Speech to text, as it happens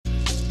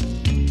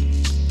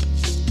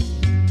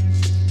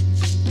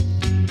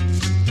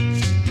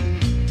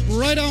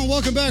Right on.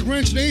 Welcome back,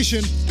 Wrench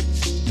Nation.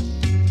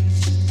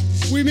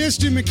 We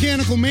missed you,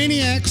 Mechanical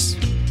Maniacs.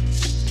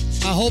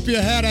 I hope you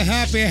had a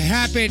happy,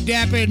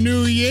 dappy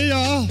new year.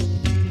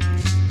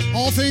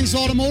 All things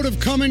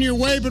automotive coming your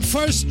way. But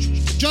first,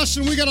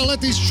 Justin, we got to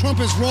let these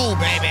trumpets roll,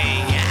 baby.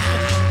 Yeah.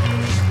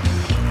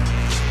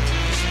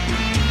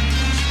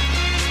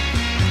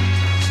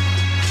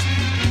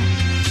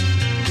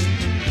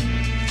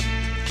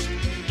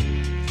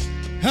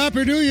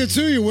 Happy New Year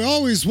to you. We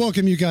always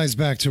welcome you guys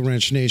back to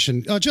Wrench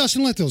Nation.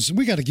 Justin, we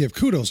got to give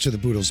kudos to the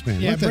Budos Band.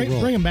 Yeah, bring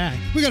them back.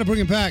 We got to bring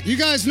them back. You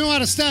guys know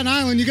out of Staten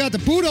Island, you got the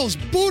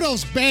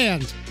Budos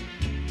Band.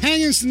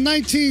 Hanging since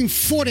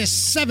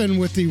 1947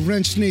 with the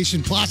Wrench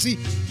Nation posse.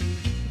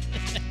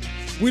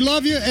 We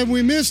love you and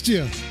we missed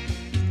you.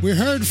 We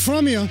heard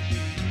from you,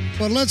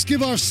 but let's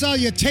give our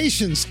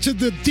salutations to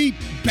the deep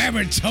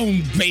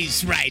baritone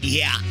bass right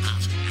here.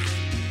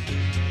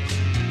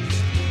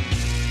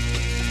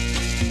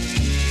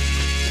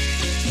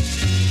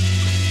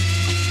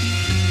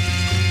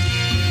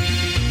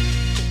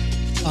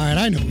 All right,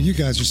 I know you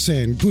guys are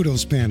saying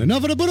Budos Band.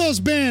 Enough of the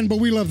Budos Band, but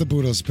we love the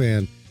Budos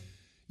Band.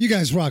 You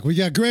guys rock. We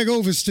got Greg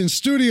Ovest in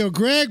studio.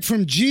 Greg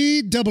from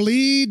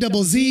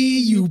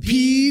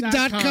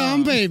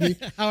GEEZUP.com, baby.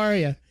 How are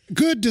you?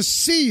 Good to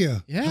see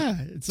you. Yeah.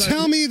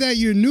 Tell me that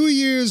your New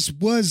Year's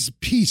was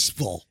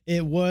peaceful.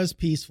 It was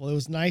peaceful. It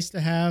was nice to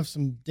have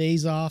some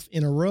days off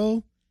in a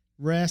row,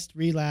 rest,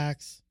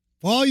 relax.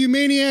 For all you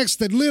maniacs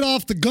that lit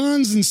off the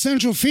guns in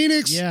Central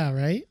Phoenix. Yeah,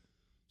 right?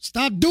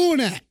 Stop doing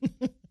that.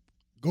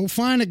 Go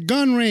find a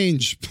gun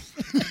range.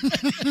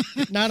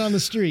 Not on the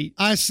street.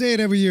 I say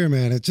it every year,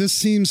 man. It just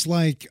seems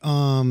like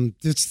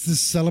it's the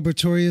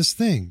celebratorious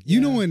thing.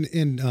 You know,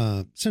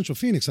 in Central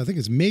Phoenix, I think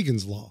it's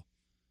Megan's Law.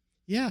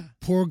 Yeah.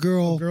 Poor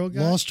girl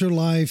lost her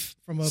life.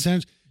 From a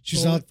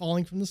she's bullet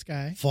falling from the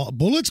sky.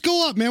 Bullets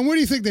go up, man. Where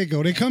do you think they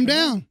go? They come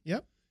down.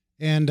 Yep.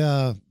 And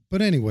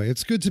but anyway,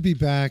 it's good to be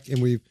back,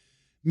 and we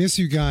miss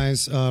you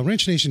guys.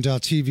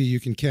 WrenchNation.tv, you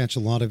can catch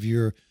a lot of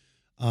your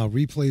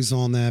replays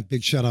on that.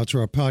 Big shout out to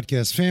our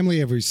podcast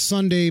family every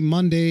Sunday,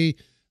 Monday.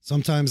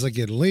 Sometimes I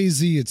get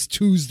lazy. It's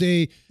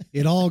Tuesday.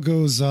 It all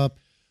goes up.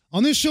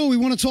 On this show, we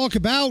want to talk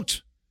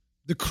about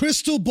the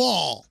crystal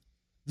ball,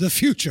 the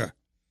future.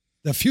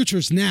 The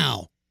future's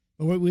now.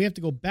 But we have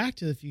to go back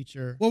to the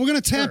future. Well, we're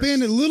going to tap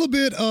in a little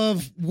bit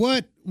of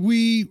what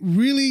we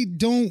really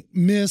don't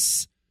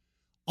miss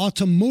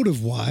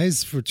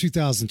automotive-wise for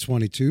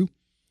 2022.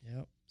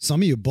 Yep.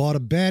 Some of you bought a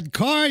bad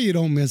car. You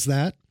don't miss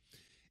that.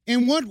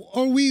 And what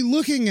are we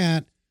looking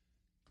at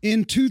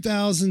in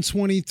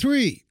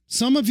 2023?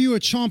 Some of you are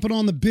chomping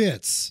on the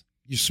bits.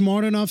 You're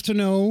smart enough to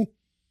know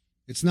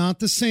it's not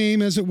the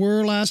same as it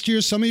were last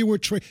year. Some of you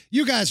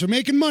you guys are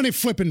making money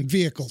flipping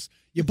vehicles.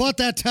 You bought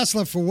that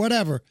Tesla for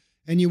whatever,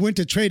 and you went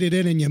to trade it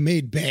in and you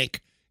made bank.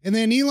 And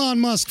then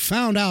Elon Musk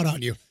found out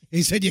on you.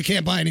 He said you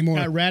can't buy anymore.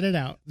 Got ratted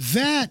out.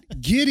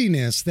 That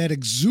giddiness, that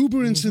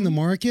exuberance in the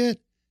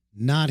market,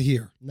 not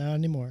here. Not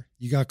anymore.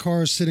 You got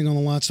cars sitting on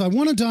the lot. So I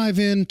want to dive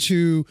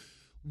into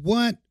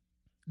what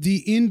the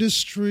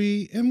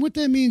industry and what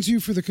that means you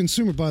for the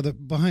consumer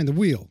behind the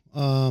wheel.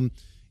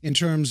 In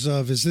terms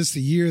of, is this the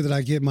year that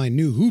I get my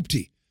new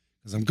hoopty?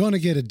 Because I'm going to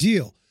get a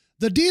deal.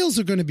 The deals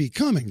are going to be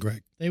coming,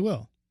 Greg. They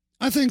will.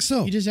 I think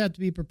so. You just have to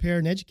be prepared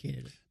and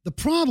educated. The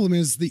problem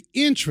is the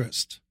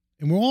interest.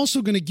 And we're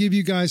also going to give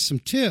you guys some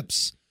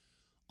tips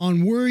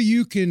on where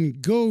you can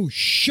go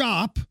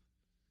shop.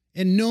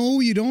 And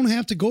no, you don't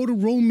have to go to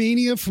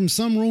Romania from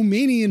some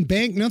Romanian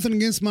bank. Nothing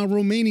against my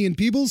Romanian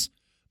peoples.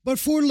 But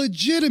for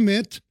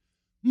legitimate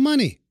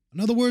money. In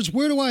other words,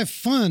 where do I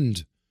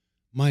fund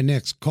my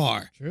next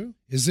car? True.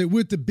 Is it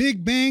with the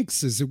big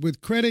banks? Is it with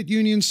credit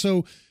unions?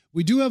 So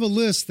we do have a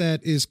list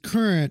that is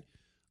current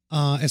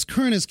as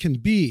can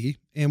be,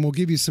 and we'll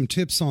give you some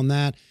tips on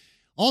that.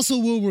 Also,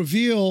 we'll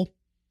reveal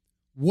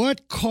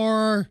what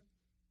car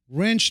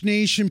Wrench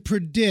Nation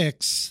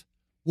predicts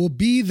will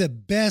be the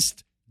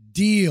best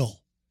deal.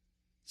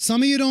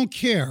 Some of you don't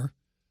care.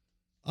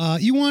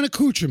 You want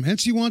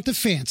accoutrements. You want the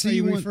fancy. Are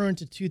you referring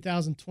to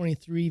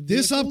 2023 vehicles?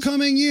 This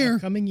upcoming year.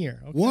 Upcoming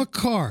year. Okay. What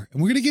car?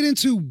 And we're going to get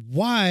into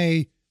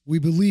why we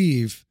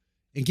believe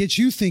and get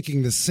you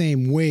thinking the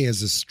same way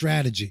as a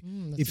strategy.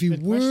 If you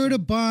were to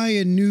buy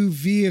a new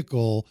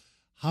vehicle,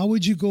 how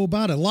would you go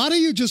about it? A lot of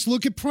you just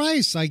look at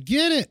price. I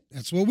get it.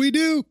 That's what we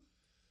do.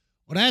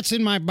 Well, that's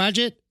in my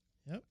budget.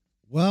 Yep.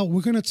 Well,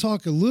 we're going to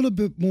talk a little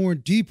bit more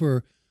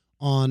deeper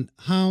on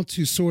how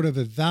to sort of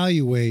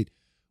evaluate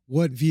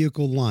what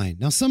vehicle line.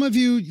 Now, some of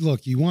you,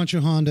 look, you want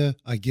your Honda.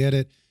 I get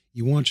it.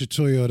 You want your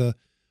Toyota.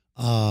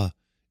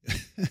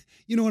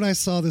 You know what I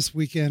saw this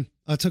weekend?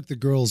 I took the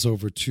girls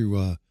over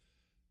to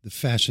the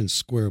Fashion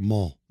Square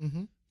Mall,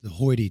 the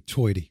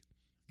hoity-toity.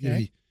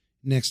 Okay.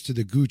 Next to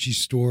the Gucci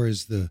store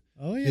is the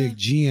big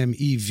GM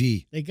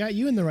EV. They got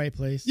you in the right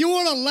place. You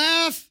want to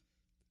laugh?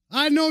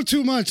 I know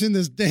too much in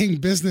this dang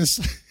business.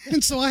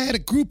 And so I had a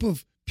group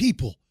of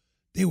people.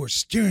 They were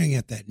staring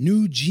at that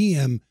new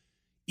GM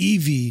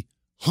EV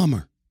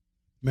Hummer.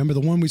 Remember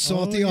the one we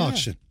saw at the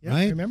auction, yeah,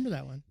 right? I remember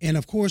that one. And,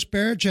 of course,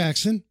 Barrett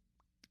Jackson,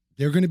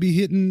 They're going to be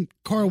hitting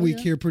Car Week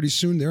yeah. here pretty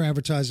soon. They're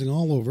advertising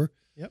all over.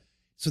 Yep.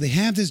 So they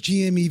have this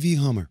GM EV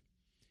Hummer,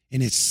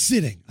 and it's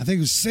sitting. I think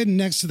it was sitting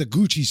next to the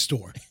Gucci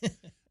store.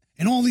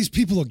 And all these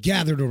people are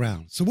gathered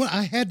around. So what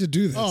I had to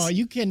do this. Oh,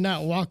 you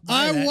cannot walk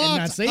by that and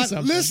not say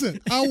something.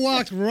 Listen, I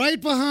walked right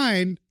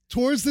behind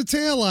towards the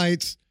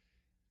taillights.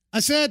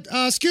 I said,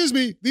 excuse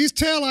me, these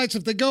taillights,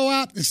 if they go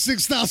out, it's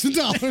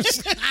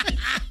 $6,000.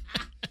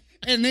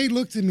 And they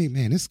looked at me,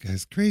 man, this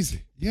guy's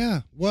crazy.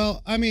 Yeah.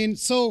 Well, I mean,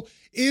 so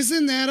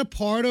isn't that a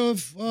part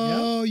of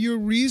your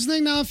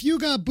reasoning? Now, if you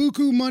got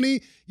buku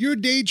money, you're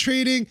day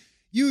trading,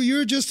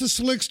 you're just a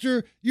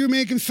slickster, you're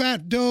making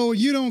fat dough,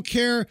 you don't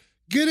care.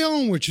 Get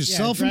on with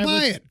yourself and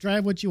buy it.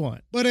 Drive what you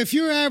want. But if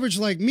you're average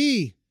like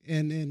me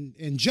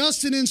and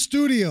Justin in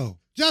studio,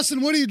 Justin,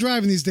 what are you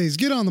driving these days?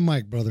 Get on the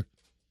mic, brother.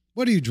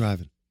 What are you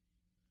driving?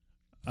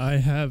 I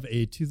have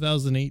a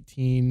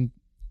 2018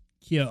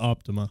 Kia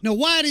Optima. Now,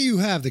 why do you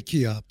have the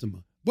Kia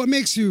Optima? What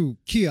makes you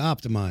Kia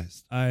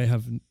optimized?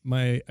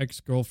 My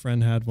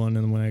ex-girlfriend had one,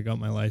 and when I got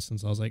my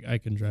license, I was like, I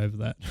can drive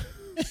that.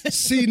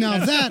 See,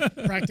 now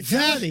that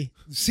practicality.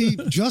 See,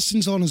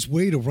 Justin's on his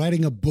way to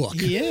writing a book.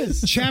 He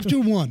is. Chapter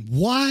 1,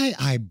 why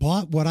I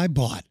bought what I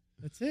bought.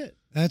 That's it.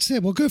 That's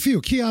it. Well, good for you.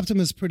 Kia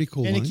Optima is pretty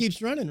cool. And line. it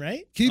keeps running,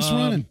 right? Keeps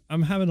running.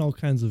 I'm having all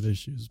kinds of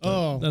issues.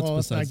 But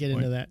Let's not get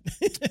into that.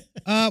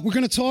 We're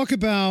going to talk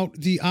about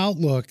the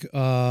outlook.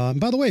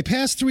 By the way,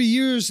 past 3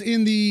 years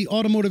in the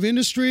automotive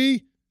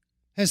industry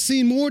has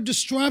seen more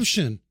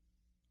disruption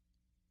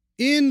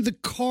in the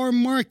car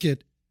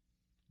market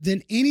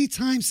than any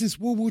time since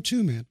World War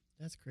II, man.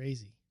 That's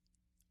crazy.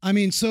 I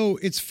mean, so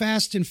it's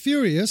fast and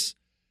furious.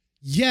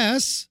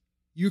 Yes,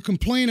 you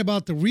complain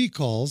about the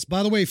recalls.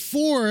 By the way,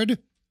 Ford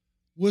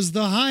was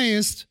the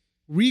highest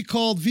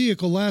recalled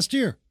vehicle last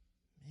year.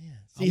 Man,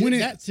 see,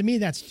 to me,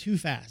 that's too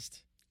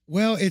fast.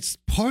 Well, it's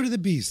part of the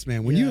beast,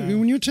 man. When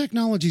your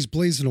technology's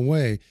blazing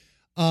away,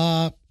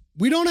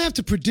 we don't have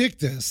to predict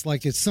this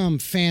like it's some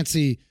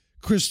fancy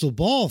crystal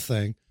ball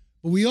thing,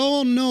 but we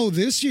all know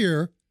this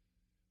year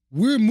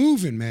we're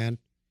moving, man.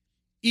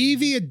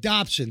 EV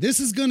adoption.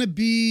 This is going to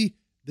be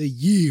the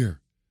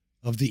year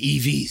of the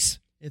EVs.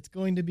 It's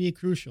going to be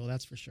crucial,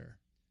 that's for sure.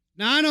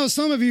 Now, I know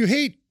some of you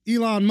hate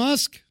Elon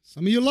Musk.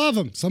 Some of you love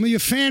him. Some of you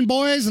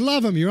fanboys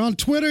love him. You're on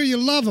Twitter, you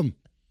love him.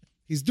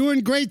 He's doing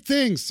great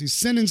things. He's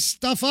sending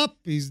stuff up.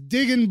 He's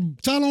digging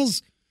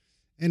tunnels.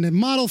 And the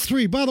Model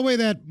 3. By the way,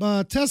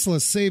 that Tesla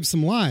saved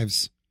some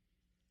lives.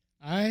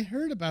 I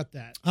heard about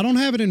that. I don't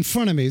have it in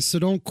front of me, so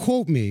don't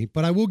quote me,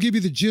 but I will give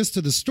you the gist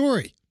of the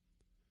story.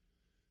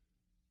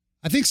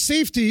 I think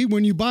safety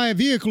when you buy a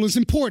vehicle is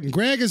important.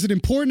 Greg, is it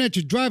important that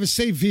you drive a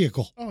safe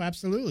vehicle? Oh,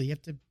 absolutely. You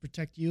have to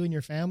protect you and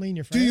your family and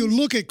your friends. Do you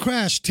look at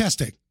crash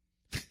testing?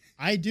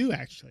 I do,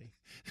 actually.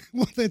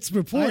 Well, that's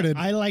reported.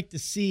 I like to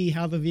see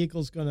how the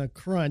vehicle's going to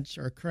crunch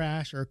or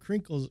crash or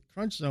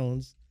crunch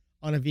zones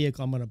on a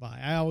vehicle I'm going to buy.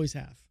 I always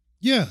have.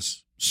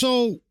 Yes.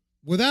 So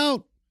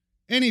without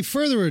any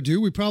further ado,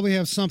 we probably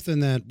have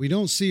something that we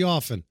don't see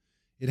often.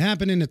 It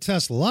happened in a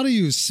Tesla. A lot of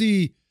you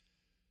see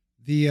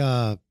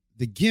the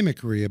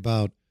gimmickry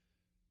about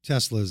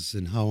Teslas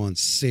and how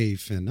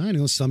unsafe. And I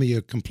know some of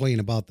you complain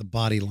about the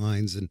body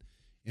lines and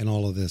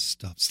all of this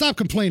stuff. Stop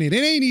complaining. It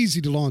ain't easy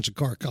to launch a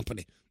car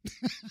company.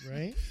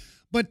 Right.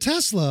 But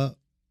Tesla,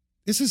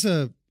 this is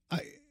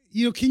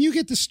can you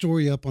get the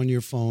story up on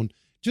your phone?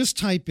 Just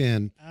type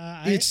in.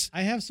 I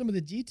have some of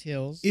the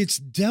details. It's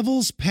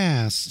Devil's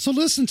Pass. So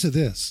listen to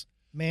this.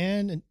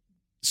 Man.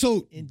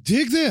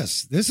 Dig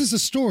this. This is a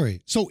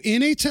story. So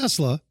in a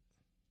Tesla,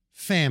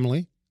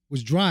 family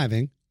was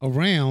driving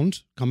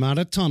around, come out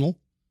of tunnel,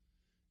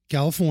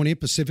 California,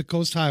 Pacific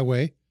Coast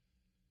Highway.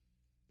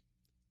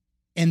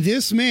 And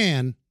this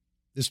man,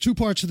 there's two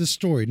parts of the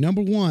story.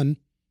 Number one,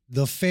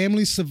 the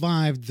family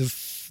survived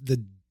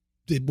the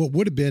what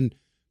would have been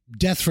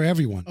death for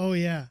everyone. Oh,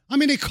 yeah. I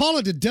mean, they call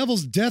it the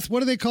devil's death.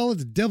 What do they call it?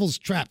 The devil's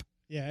trap.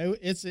 Yeah,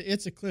 it's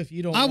a cliff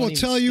you don't. I will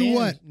tell you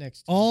what.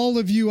 Next all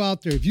of you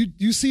out there, if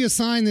you see a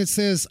sign that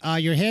says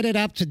you're headed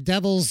up to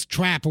Devil's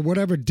Trap or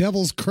whatever,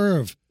 Devil's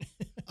Curve,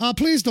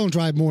 please don't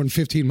drive more than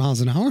 15 miles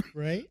an hour.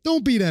 Right.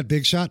 Don't be that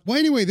big shot. Well,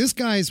 anyway, this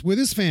guy's with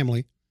his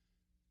family,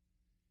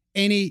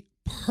 and he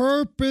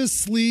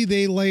purposely,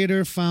 they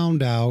later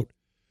found out,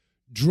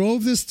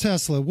 drove this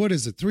Tesla. What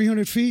is it?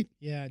 300 feet?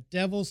 Yeah,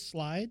 Devil's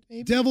Slide,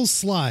 maybe? Devil's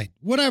Slide.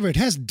 Whatever. It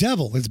has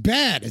devil. It's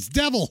bad. It's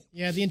devil.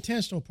 Yeah, the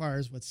intentional part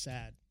is what's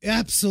sad.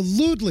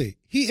 Absolutely.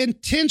 He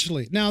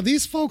intentionally. Now,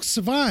 these folks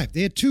survived.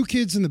 They had two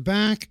kids in the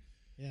back.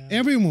 Yeah.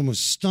 Everyone was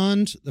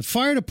stunned. The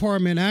fire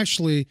department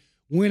actually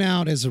went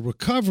out as a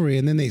recovery,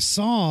 and then they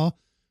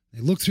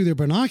looked through their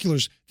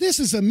binoculars. This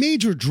is a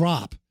major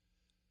drop.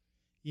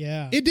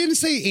 Yeah. It didn't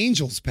say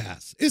Angel's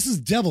Pass. This is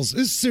Devil's.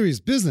 This is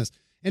serious business.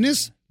 And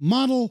this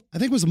model, I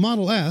think it was a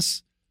Model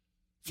S,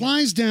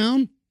 flies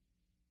down,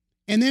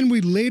 and then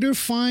we later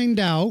find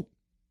out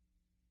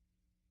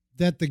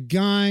that the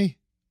guy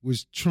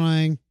was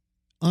trying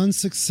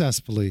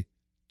unsuccessfully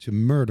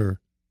to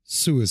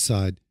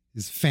suicide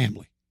his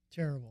family.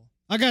 Terrible.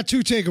 I got two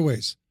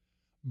takeaways.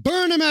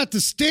 Burn him at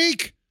the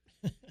stake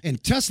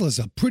And Tesla's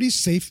a pretty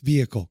safe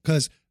vehicle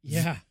because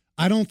Yeah.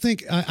 I don't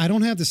think, I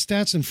don't have the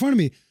stats in front of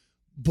me,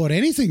 but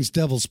anything's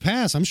devil's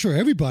pass. I'm sure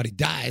everybody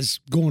dies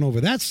going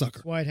over that sucker.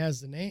 That's why it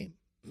has the name.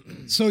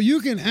 So you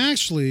can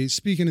actually,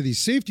 speaking of these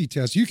safety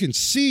tests, you can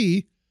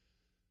see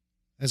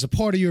as a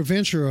part of your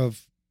venture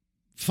of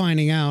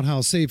finding out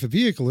how safe a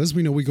vehicle is.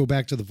 We know we go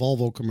back to the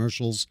Volvo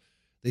commercials.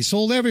 They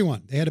sold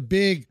everyone. They had a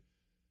big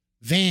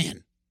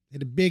van. They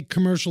had a big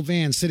commercial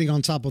van sitting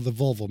on top of the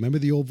Volvo. Remember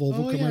the old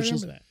Volvo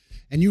commercials? I remember that.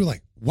 And you were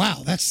like,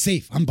 wow, that's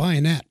safe. I'm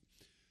buying that.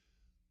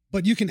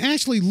 But you can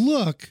actually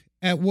look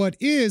at what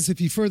is, if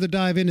you further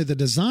dive into the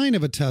design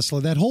of a Tesla,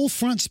 that whole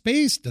front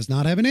space does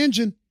not have an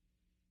engine.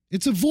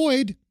 It's a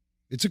void.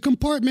 It's a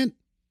compartment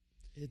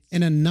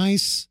in a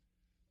nice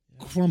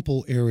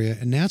crumple area.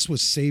 And that's what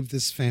saved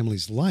this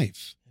family's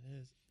life.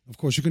 It is. Of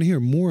course, you're going to hear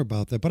more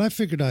about that, but I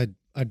figured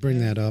I'd bring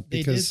that up They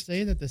did because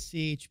say that the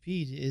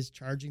CHP is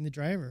charging the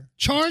driver.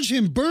 charge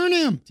him, burn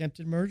him.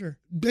 Attempted murder.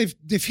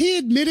 If he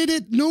admitted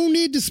it, no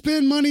need to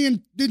spend money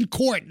in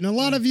court. And a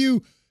lot of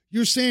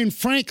you're saying,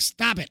 Frank,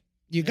 stop it.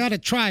 You got to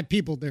try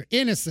people. They're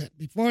innocent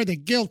before they're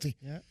guilty.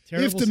 Yeah.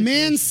 If the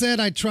man said,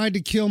 I tried to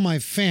kill my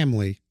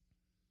family,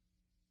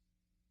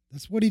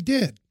 that's what he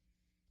did.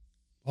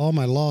 All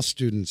my law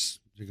students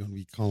are going to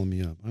be calling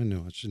me up. I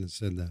know I shouldn't have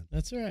said that.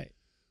 That's all right.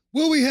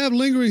 Will we have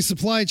lingering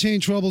supply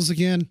chain troubles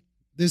again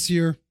this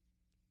year?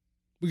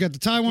 We got the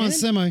Taiwan Again?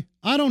 semi.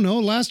 I don't know.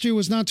 Last year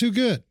was not too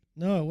good.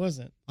 No, it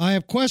wasn't. I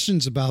have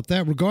questions about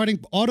that regarding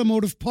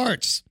automotive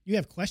parts. You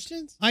have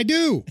questions? I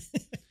do.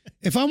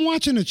 If I'm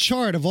watching a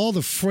chart of all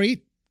the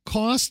freight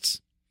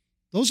costs,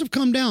 those have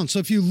come down. So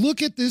if you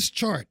look at this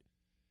chart,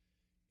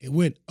 it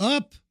went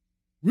up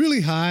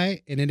really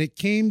high and then it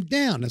came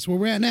down. That's where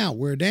we're at now.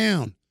 We're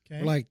down.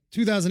 Okay. We're like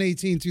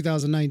 2018,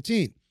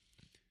 2019.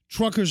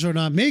 Truckers are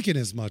not making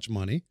as much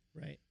money.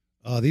 Right.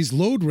 These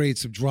load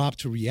rates have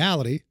dropped to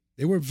reality.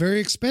 They were very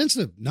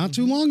expensive not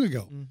too long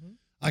ago. Mm-hmm.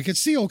 I could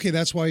see, okay,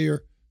 that's why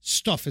your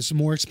stuff is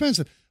more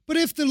expensive. But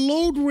if the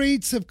load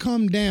rates have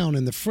come down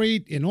and the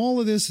freight and all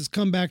of this has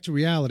come back to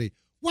reality,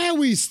 why are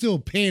we still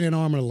paying an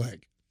arm and a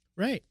leg?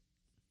 Right.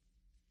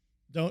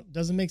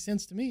 Doesn't make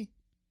sense to me.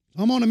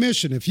 I'm on a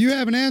mission. If you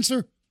have an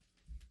answer,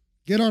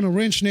 get on a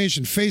Wrench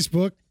Nation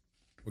Facebook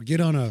or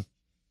get on a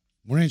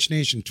Wrench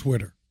Nation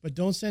Twitter. But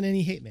don't send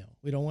any hate mail.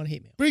 We don't want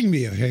hate mail. Bring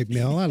me a hate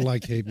mail. I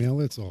like hate mail.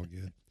 It's all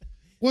good.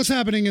 What's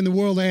happening in the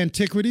world of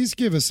antiquities?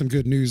 Give us some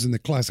good news in the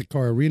classic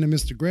car arena,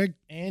 Mr. Greg.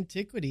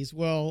 Antiquities.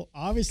 Well,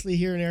 obviously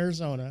here in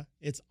Arizona,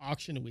 it's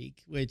auction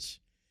week, which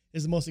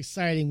is the most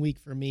exciting week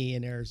for me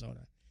in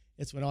Arizona.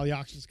 It's when all the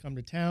auctions come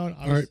to town.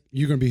 All right,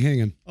 you're going to be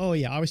hanging. Oh,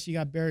 yeah. Obviously, you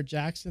got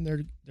Barrett-Jackson.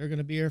 They're going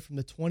to be here from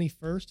the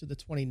 21st to the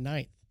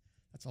 29th.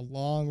 That's a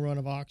long run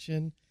of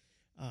auction.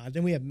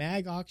 Then we have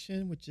Mag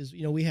Auction, which is,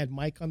 we had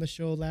Mike on the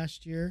show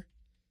last year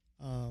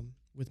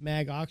with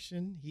Mag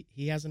Auction.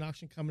 He has an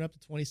auction coming up the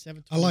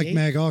 27th. I like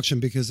Mag Auction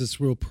because it's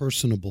real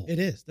personable. It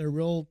is. They're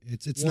real.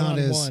 It's not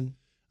as.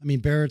 I mean,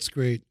 Barrett's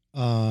great,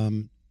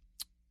 and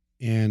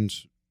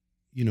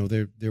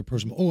they're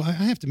personable. Oh, I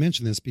have to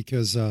mention this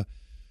because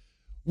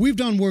we've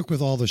done work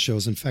with all the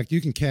shows. In fact, you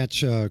can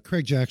catch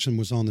Craig Jackson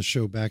was on the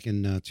show back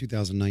in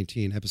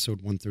 2019,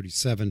 episode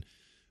 137.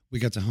 We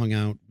got to hang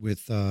out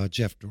with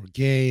Jeff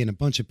Dorgay and a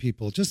bunch of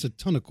people, just a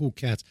ton of cool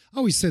cats. I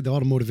always said the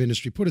automotive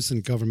industry, put us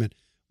in government.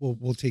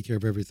 We'll take care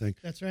of everything.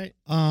 That's right.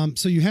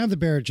 So you have the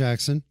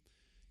Barrett-Jackson.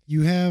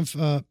 You have,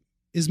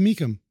 is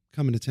Mecum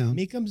coming to town?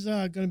 Mecum's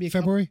going to be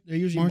February? They're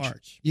usually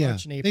March. Yeah,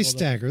 March and April. they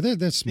stagger.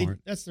 That's smart.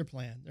 That's their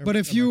plan. But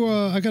if you,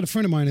 I got a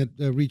friend of mine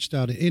that reached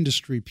out, an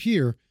industry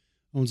peer,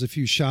 owns a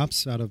few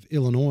shops out of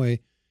Illinois.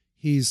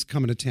 He's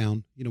coming to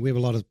town. We have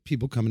a lot of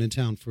people coming in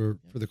town for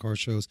the car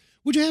shows.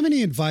 Would you have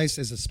any advice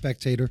as a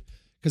spectator?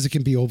 Because it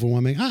can be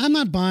overwhelming. I'm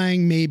not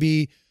buying,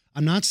 maybe.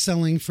 I'm not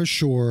selling for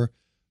sure.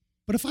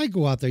 But if I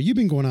go out there, you've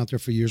been going out there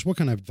for years. What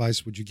kind of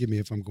advice would you give me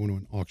if I'm going to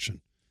an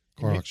auction,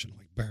 car auction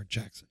like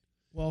Barrett-Jackson?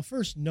 Well,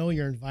 first, know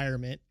your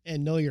environment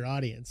and know your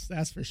audience.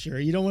 That's for sure.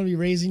 You don't want to be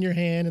raising your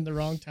hand in the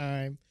wrong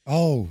time.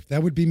 Oh,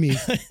 that would be me.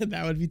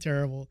 That would be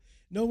terrible.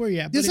 Know where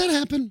you're at. Does that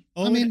happen?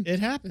 Oh, it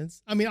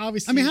happens. I mean,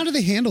 obviously. How do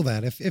they handle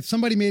that? If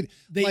somebody made,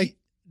 they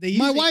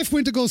my wife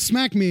went to go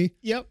smack me.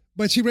 Yep.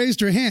 But she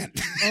raised her hand.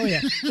 Oh,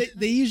 yeah.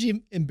 They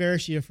usually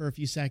embarrass you for a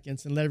few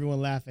seconds and let everyone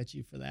laugh at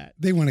you for that.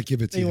 They want to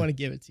give it to you. They want to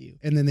give it to you.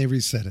 And then they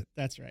reset it.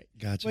 That's right.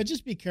 Gotcha. But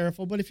just be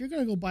careful. But if you're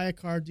going to go buy a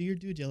car, do your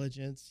due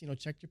diligence.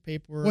 Check your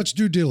paperwork. What's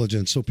due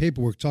diligence? So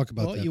paperwork, talk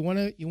about that. You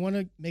want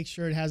to make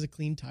sure it has a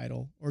clean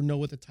title or know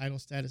what the title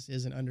status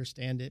is and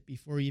understand it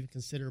before you even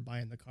consider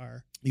buying the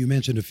car. You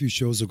mentioned a few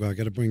shows ago, I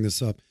got to bring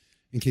this up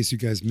in case you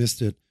guys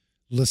missed it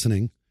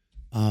listening.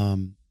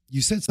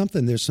 You said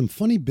something. There's some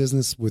funny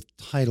business with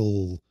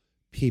title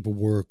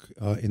paperwork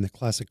in the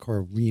classic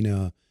car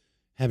arena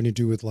having to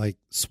do with like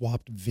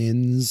swapped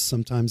VINs.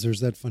 Sometimes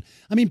there's that fun.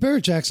 I mean,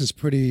 Barrett-Jackson's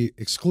pretty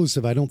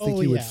exclusive. I don't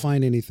think you would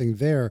find anything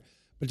there.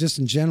 But just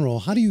in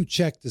general, how do you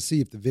check to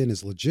see if the VIN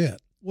is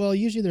legit? Well,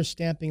 usually they're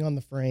stamping on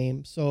the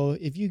frame. So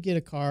if you get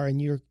a car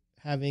and you're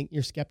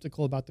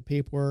skeptical about the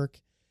paperwork,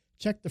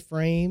 check the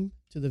frame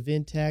to the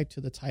VIN tag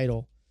to the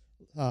title.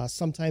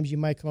 Sometimes you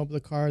might come up with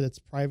a car that's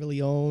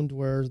privately owned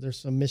where there's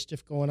some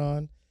mischief going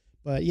on.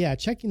 But yeah,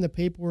 checking the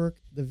paperwork,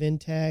 the VIN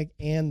tag,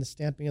 and the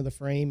stamping of the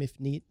frame if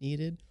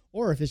needed,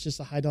 or if it's just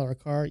a high-dollar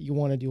car, you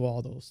want to do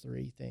all those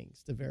three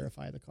things to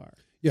verify the car.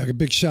 Yeah, a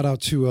big shout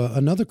out to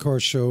another car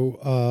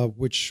show,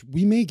 which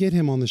we may get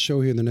him on the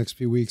show here in the next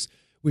few weeks.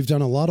 We've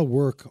done a lot of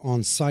work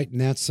on site, and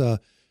that's the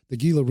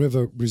Gila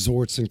River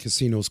Resorts and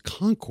Casinos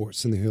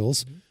Concourse in the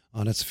Hills.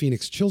 Mm-hmm. That's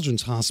Phoenix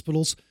Children's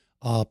Hospitals,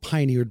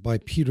 pioneered by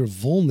Peter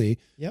Volney.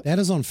 Yep. That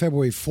is on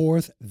February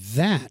 4th.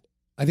 That,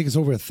 I think, is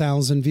over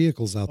 1,000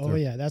 vehicles out there. Oh,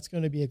 yeah, that's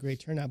going to be a great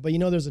turnout. But,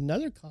 there's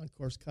another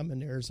concourse coming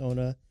to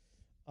Arizona,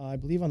 I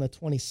believe on the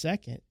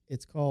 22nd.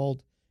 It's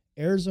called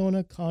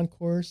Arizona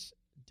Concourse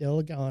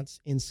d'Elegance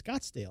in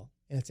Scottsdale,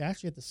 and it's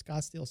actually at the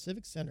Scottsdale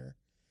Civic Center.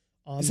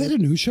 Is that a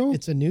new show?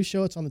 It's a new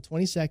show. It's on the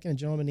 22nd. A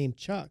gentleman named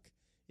Chuck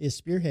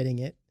is spearheading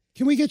it.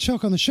 Can we get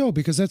Chuck on the show?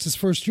 Because that's his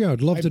first year.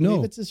 I'd love to know. I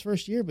believe it's his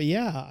first year, but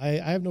yeah,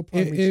 I have no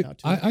problem reaching out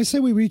to him. I say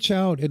we reach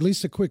out, at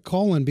least a quick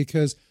call-in,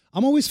 because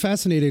I'm always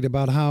fascinated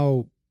about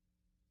how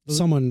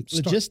someone...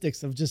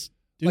 Logistics of just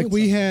doing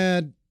we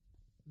had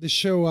the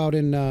show out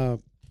in,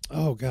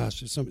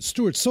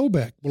 Stuart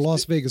Sobek, the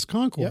Las Vegas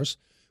Concourse.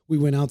 Yep. We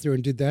went out there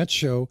and did that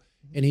show,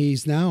 and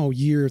he's now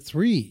year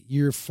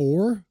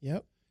 4.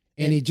 Yep.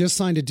 And he just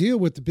signed a deal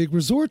with the big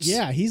resorts.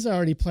 Yeah, he's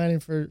already planning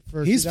for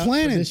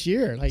this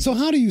year. So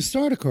how do you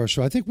start a car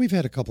show? I think we've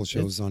had a couple of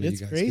shows on it.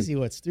 It's crazy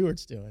what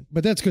Stuart's doing.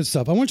 But that's good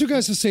stuff. I want you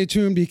guys to stay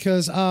tuned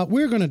because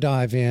we're going to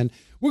dive in.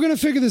 We're going to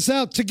figure this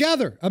out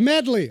together, a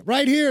medley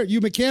right here,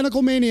 you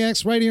mechanical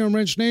maniacs, right here on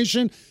Wrench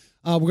Nation.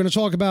 We're going to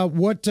talk about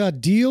what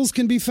deals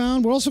can be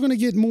found. We're also going to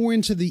get more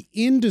into the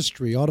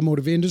industry,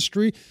 automotive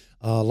industry.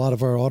 A lot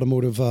of our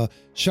automotive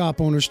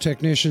shop owners,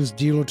 technicians,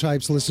 dealer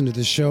types listen to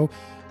this show.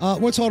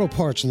 What's auto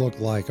parts look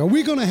like? Are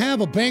we going to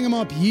have a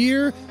bang-em-up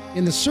year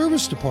in the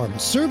service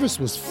department? Service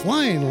was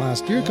flying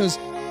last year because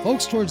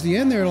folks towards the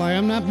end, they're like,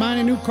 I'm not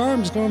buying a new car.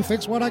 I'm just going to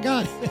fix what I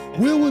got.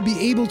 Will we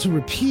be able to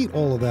repeat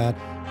all of that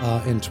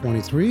in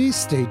 23?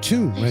 Stay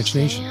tuned, Wrench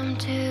Nation. I'm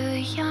too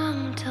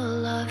young to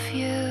love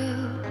you.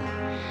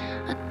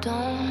 I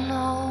don't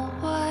know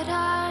what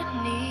I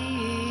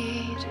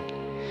need.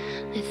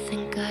 They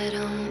think I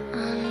don't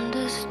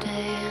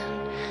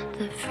understand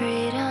the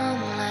freedom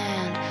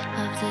land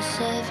of the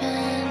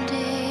 70s.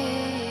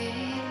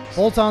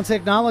 Bolt-On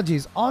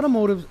Technologies,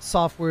 automotive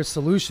software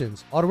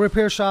solutions. Auto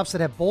repair shops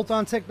that have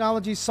Bolt-On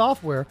Technologies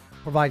software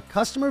provide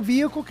customer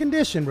vehicle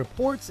condition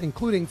reports,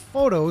 including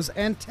photos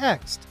and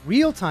text,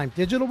 real-time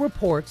digital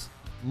reports,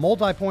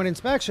 multi-point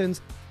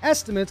inspections,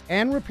 estimates,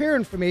 and repair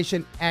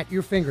information at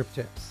your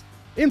fingertips.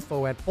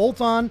 Info at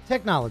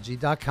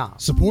boltontechnology.com.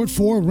 Support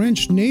for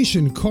Wrench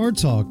Nation Car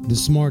Talk, the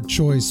smart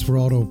choice for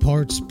auto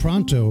parts.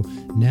 Pronto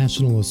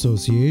National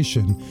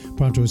Association.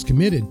 Pronto is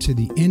committed to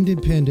the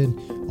independent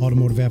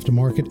automotive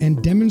aftermarket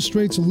and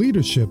demonstrates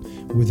leadership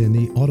within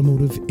the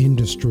automotive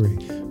industry.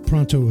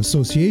 Pronto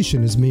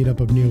Association is made up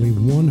of nearly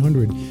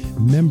 100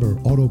 member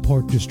auto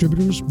part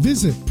distributors.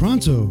 Visit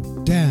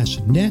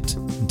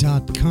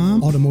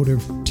pronto-net.com.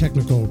 Automotive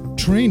technical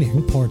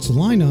training, parts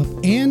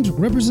lineup, and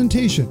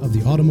representation of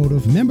the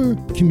automotive member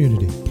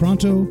community.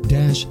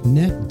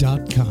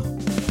 Pronto-net.com.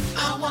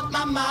 I want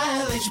my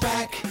mileage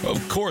back.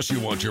 Of course you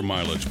want your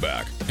mileage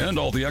back. And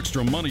all the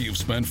extra money you've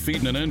spent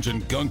feeding an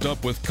engine gunked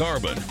up with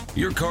carbon.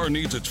 Your car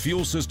needs its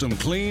fuel system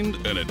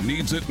cleaned, and it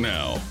needs it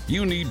now.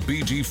 You need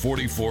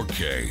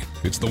BG44K.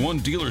 It's the one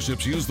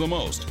dealerships use the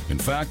most. In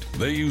fact,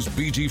 they use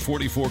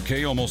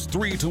BG44K almost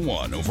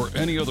 3-to-1 over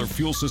any other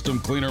fuel system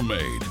cleaner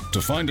made.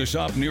 To find a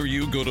shop near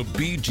you, go to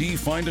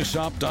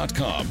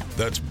bgfindashop.com.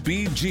 That's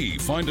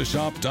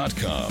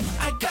bgfindashop.com.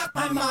 I got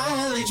my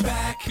mileage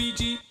back.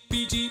 BG.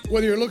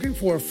 Whether you're looking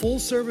for a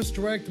full-service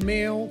direct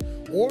mail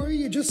or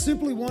you just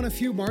simply want a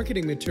few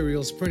marketing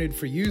materials printed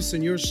for use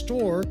in your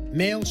store,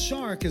 Mail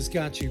Shark has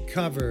got you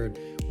covered.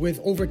 With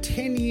over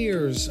 10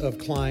 years of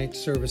client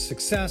service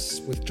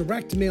success with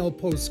direct mail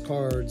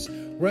postcards,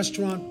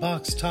 restaurant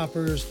box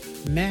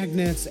toppers,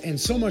 magnets, and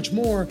so much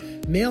more,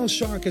 Mail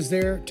Shark is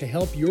there to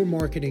help your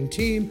marketing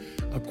team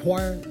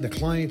acquire the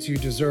clients you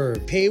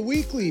deserve. Pay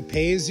weekly,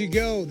 pay as you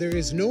go. There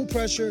is no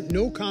pressure,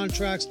 no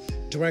contracts,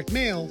 direct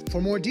mail.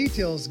 For more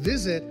details,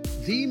 visit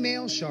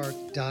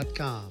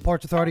themailshark.com.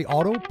 Parts Authority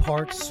Auto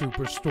Parts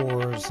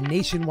Superstores,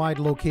 nationwide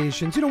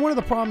locations. You know, one of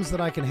the problems that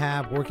I can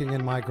have working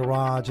in my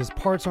garage is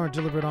parts aren't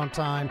delivered on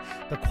time.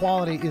 The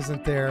quality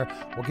isn't there.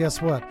 Well,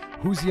 guess what?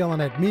 Who's yelling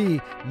at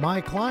me?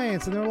 My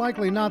clients, and they're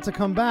likely not to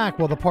come back.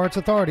 Well, the Parts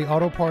Authority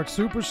Auto Parts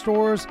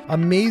Superstores,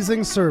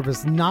 amazing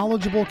service,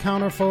 knowledgeable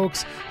counter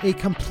folks, a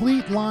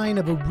complete line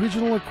of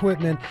original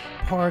equipment,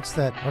 parts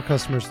that our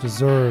customers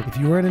deserve. If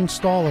you're an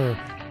installer,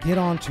 get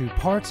on to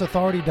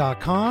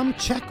partsauthority.com.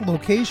 Check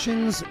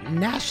locations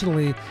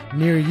nationally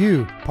near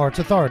you.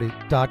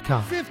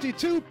 Partsauthority.com.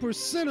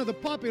 52% of the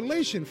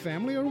population,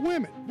 family, are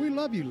women. We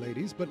love you,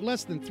 ladies, but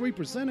less than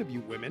 3% of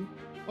you women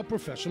are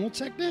professional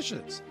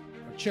technicians.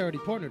 Our charity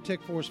partner,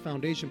 TechForce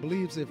Foundation,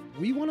 believes if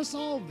we want to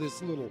solve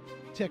this little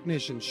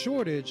technician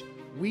shortage,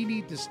 we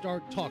need to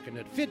start talking.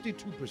 At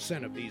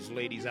 52% of these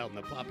ladies out in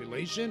the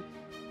population,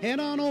 head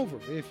on over.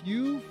 If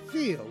you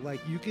feel like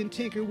you can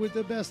tinker with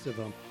the best of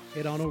them,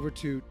 head on over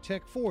to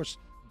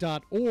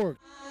techforce.org.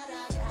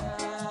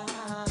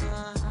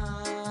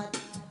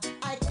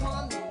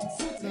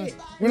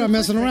 We're not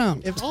messing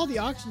around. If all the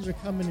auctions are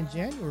coming in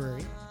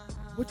January,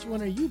 which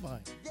one are you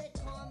buying?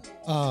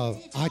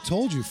 I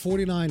told you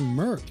 49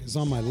 Merc is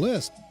on my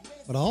list,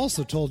 but I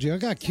also told you I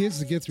got kids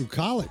to get through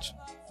college.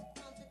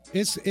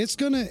 It's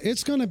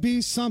gonna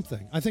be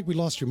something. I think we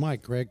lost your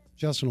mic, Greg.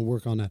 Justin will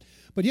work on that.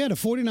 But yeah, the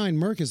 49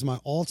 Merc is my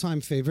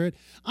all-time favorite.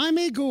 I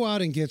may go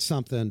out and get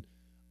something,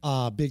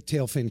 big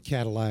tail fin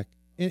Cadillac,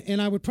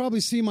 and I would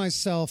probably see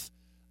myself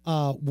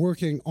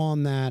working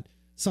on that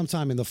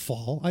sometime in the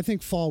fall. I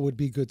think fall would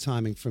be good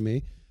timing for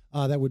me.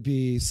 That would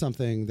be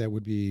something that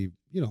would be,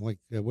 like,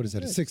 what is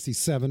that, a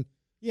 67?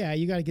 Yeah,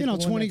 you got to get the one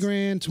 20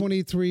 grand,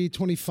 23,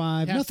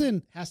 25,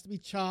 nothing. Has to be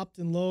chopped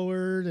and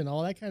lowered and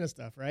all that kind of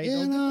stuff, right?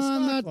 Yeah, no,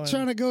 I'm not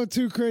trying to go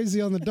too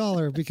crazy on the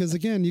dollar because,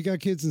 again, you got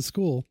kids in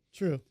school.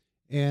 True.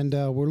 And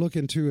we're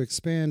looking to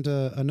expand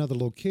another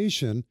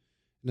location, and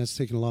that's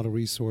taking a lot of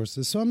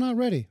resources. So I'm not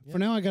ready. Yeah. For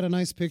now, I got a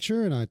nice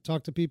picture, and I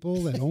talked to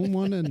people that own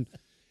one, and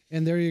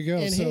there you go.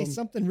 And hey,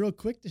 something real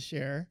quick to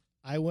share.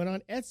 I went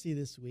on Etsy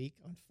this week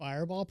on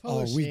Fireball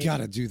Publishing. Oh, we got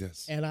to do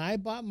this. And I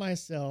bought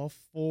myself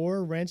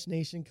 4 Wrench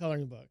Nation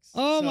coloring books.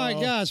 Oh, my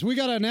gosh. We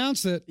got to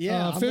announce it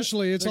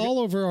officially. It's all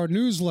over our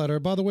newsletter.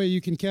 By the way,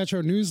 you can catch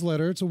our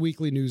newsletter. It's a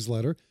weekly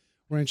newsletter,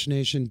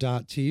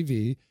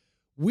 wrenchnation.tv.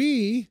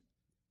 We,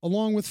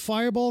 along with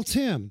Fireball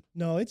Tim.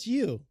 No, it's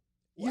you.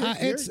 No. I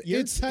hear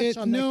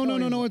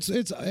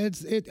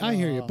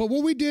you. But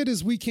what we did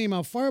is we came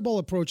out. Fireball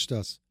approached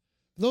us.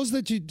 Those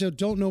that you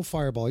don't know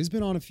Fireball, he's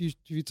been on a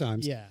few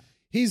times. Yeah.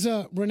 He's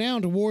a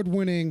renowned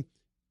award-winning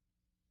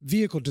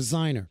vehicle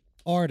designer,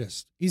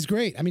 artist. He's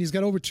great. I mean, he's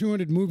got over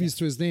 200 movies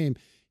to his name.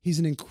 He's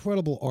an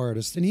incredible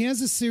artist. And he has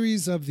a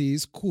series of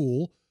these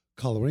cool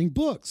coloring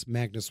books.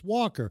 Magnus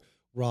Walker,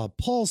 Rob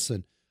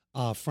Paulson,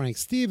 Frank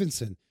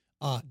Stevenson,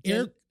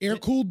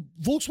 air-cooled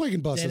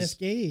Volkswagen buses.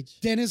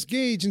 Dennis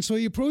Gage. And so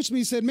he approached me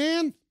and said,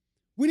 man,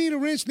 we need a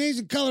Wrench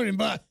Nation coloring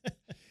book. And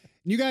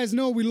you guys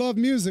know we love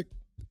music.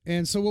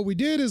 And so what we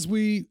did is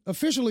we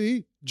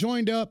officially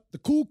joined up the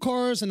cool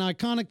cars and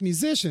iconic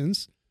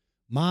musicians.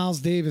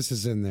 Miles Davis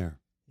is in there.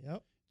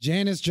 Yep.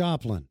 Janis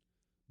Joplin,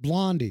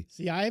 Blondie.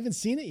 See, I haven't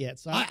seen it yet.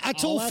 So I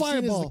told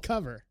Fireball. The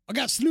cover. I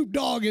got Snoop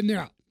Dogg in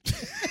there. Do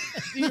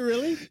you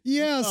really?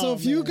 Yeah. So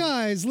if you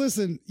guys,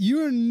 listen,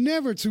 you're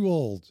never too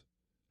old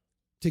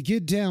to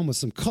get down with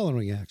some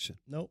coloring action.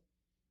 Nope.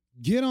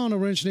 Get on to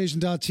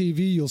wrenchnation.tv.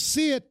 You'll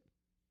see it.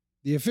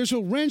 The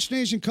official Wrench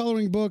Nation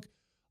coloring book.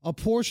 A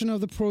portion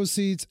of the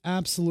proceeds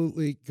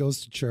absolutely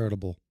goes to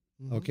charitable.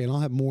 Mm-hmm. Okay, and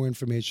I'll have more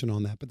information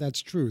on that, but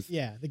that's truth.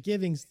 Yeah, the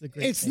giving's the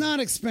great It's thing. not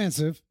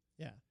expensive.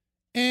 Yeah.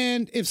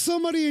 And if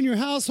somebody in your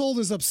household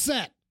is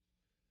upset,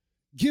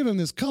 give them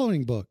this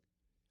coloring book.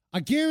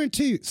 I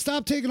guarantee you,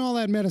 stop taking all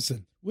that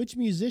medicine. Which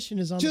musician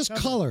is on Just the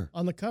cover? color.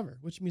 On the cover.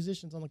 Which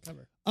musician's on the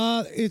cover?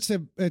 It's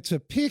a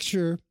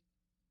picture.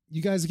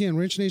 You guys, again,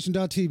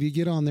 wrenchnation.tv,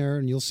 get on there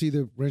and you'll see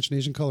the Wrench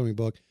Nation coloring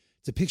book.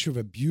 It's a picture of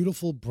a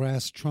beautiful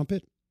brass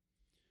trumpet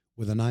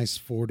with a nice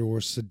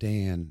 4-door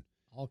sedan.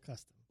 All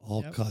custom.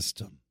 All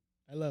custom.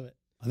 I love it.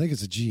 I think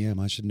it's a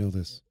GM. I should know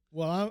this.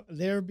 Well,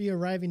 they'll be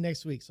arriving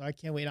next week, so I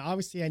can't wait.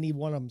 Obviously, I need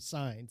one of them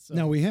signed. So.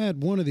 Now, we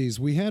had one of these.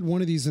 We had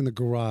one of these in the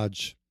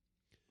garage.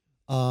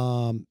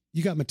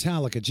 You got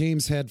Metallica,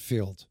 James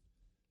Hetfield.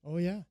 Oh,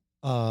 yeah.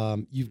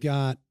 You've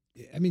got,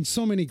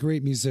 so many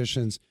great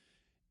musicians.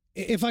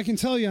 If I can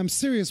tell you, I'm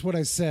serious what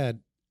I said.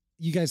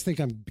 You guys think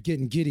I'm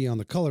getting giddy on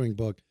the coloring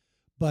book,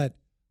 but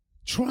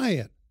try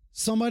it.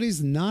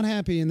 Somebody's not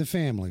happy in the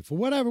family for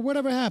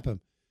whatever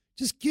happened.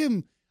 Just give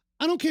them,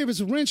 I don't care if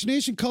it's a Wrench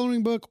Nation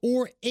coloring book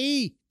or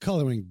a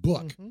coloring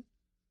book. Mm-hmm.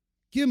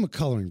 Give them a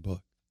coloring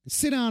book and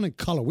sit down and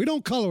color. We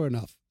don't color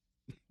enough.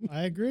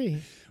 I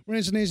agree.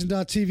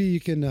 WrenchNation.tv,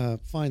 you can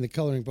find the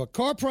coloring book.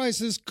 Car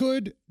prices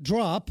could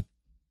drop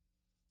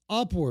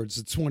upwards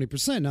of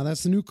 20%. Now,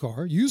 that's the new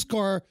car. Used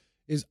car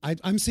is,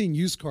 I'm seeing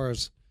used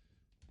cars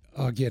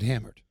get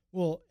hammered.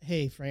 Well,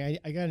 hey, Frank,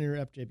 I got to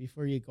interrupt you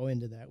before you go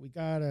into that. We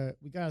gotta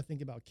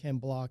think about Ken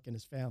Block and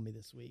his family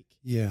this week.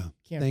 Yeah.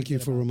 Thank you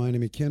for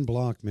reminding me. Ken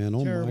Block, man.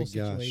 Oh, my gosh.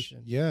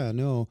 Situation. Yeah,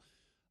 no.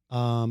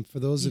 For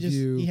those of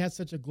you. He had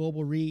such a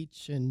global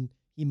reach, and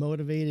he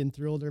motivated and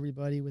thrilled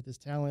everybody with his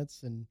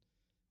talents. And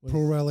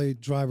Pro Rally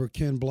driver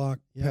Ken Block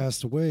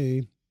passed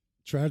away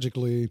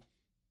tragically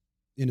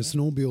in a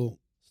snowmobile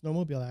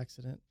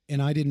accident.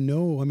 And I didn't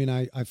know.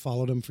 I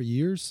followed him for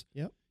years.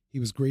 Yep. He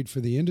was great for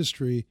the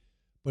industry.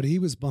 But he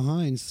was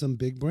behind some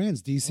big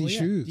brands, DC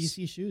Shoes.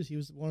 DC Shoes. He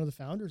was one of the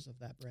founders of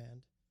that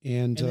brand.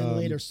 And then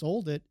later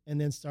sold it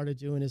and then started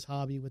doing his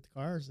hobby with the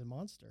cars and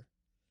Monster.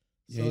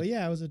 So,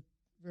 it was a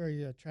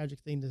very tragic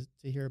thing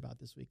to hear about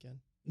this weekend.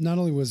 Not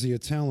only was he a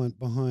talent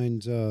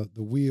behind the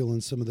wheel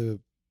and some of the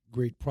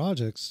great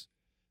projects,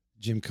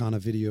 Gymkhana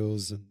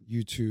videos and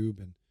YouTube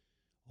and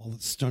all the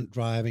stunt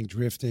driving,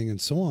 drifting, and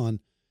so on,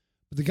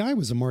 But the guy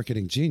was a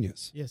marketing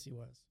genius. Yes, he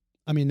was.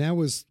 I mean, that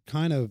was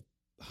kind of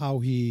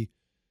how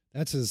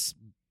that's his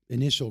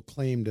initial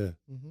claim to,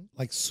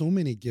 like so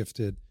many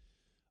gifted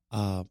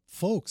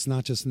folks,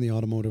 not just in the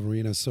automotive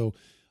arena. So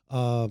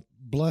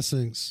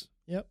blessings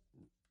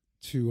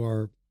to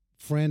our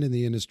friend in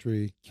the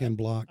industry, Ken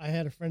Block. I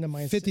had a friend of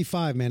mine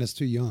 55, man, it's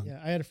too young. Yeah,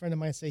 I had a friend of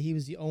mine say he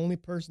was the only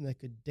person that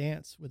could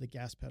dance with a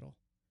gas pedal.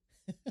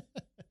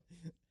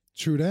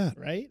 True that.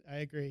 Right? I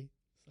agree.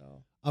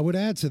 So I would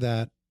add to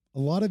that, a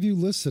lot of you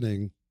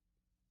listening,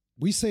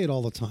 we say it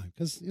all the time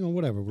because,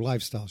 whatever, we're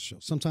lifestyle show.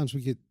 Sometimes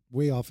we get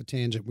way off a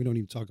tangent. We don't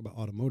even talk about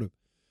automotive.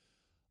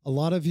 A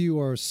lot of you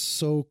are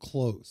so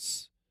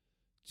close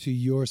to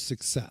your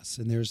success,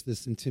 and there's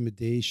this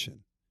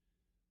intimidation.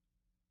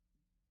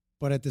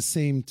 But at the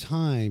same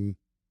time,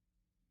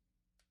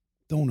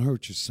 don't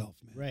hurt yourself,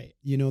 man. Right.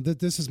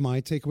 This is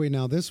my takeaway.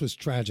 Now, this was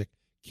tragic.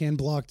 Ken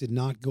Block did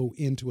not go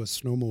into a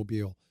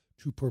snowmobile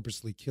to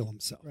purposely kill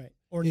himself. Right.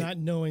 Or not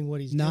knowing what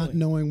he's doing. Not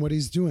knowing what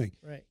he's doing.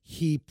 Right.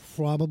 He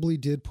probably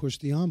did push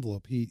the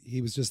envelope. He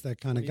was just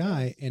that kind of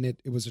guy, and it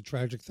was a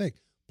tragic thing.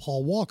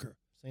 Paul Walker.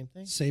 Same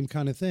thing. Same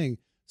kind of thing.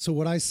 So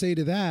what I say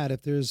to that,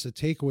 if there's a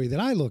takeaway that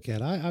I look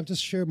at, I've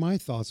just shared my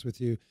thoughts with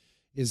you,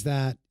 is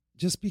that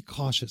just be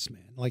cautious,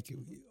 man. Like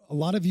a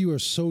lot of you are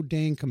so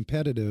dang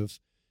competitive,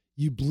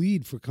 you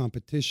bleed for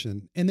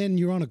competition, and then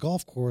you're on a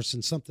golf course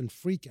and something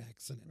freak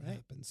accident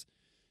happens.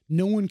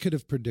 No one could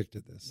have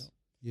predicted this.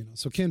 No.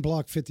 So Ken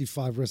Block,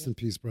 55, rest in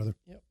peace, brother.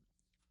 Yep.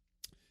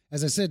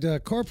 As I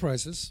said, car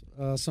prices,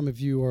 some of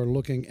you are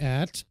looking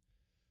at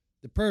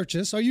the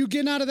purchase. Are you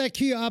getting out of that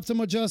Kia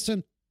Optima,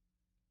 Justin?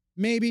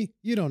 Maybe.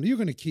 You don't. You're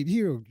going to keep,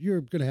 you're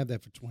going to have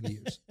that for 20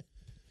 years.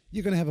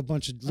 You're going to have a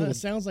bunch of little. It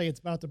sounds like it's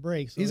about to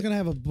break. So he's going to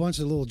have a bunch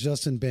of little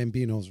Justin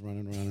Bambinos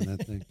running around in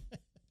that thing.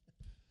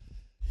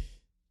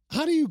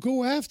 How do you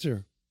go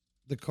after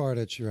the car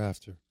that you're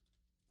after?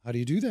 How do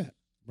you do that?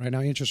 Right now,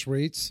 interest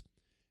rates,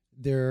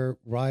 they're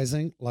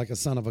rising like a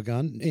son of a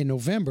gun. In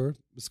November,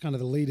 it's kind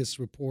of the latest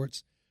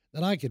reports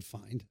that I could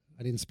find.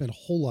 I didn't spend a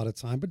whole lot of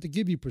time, but to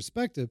give you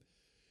perspective,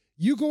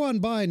 you go out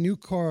and buy a new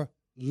car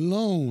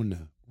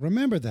loan.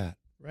 Remember that.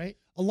 Right.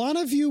 A lot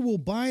of you will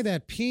buy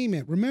that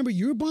payment. Remember,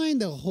 you're buying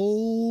the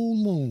whole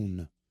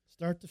loan.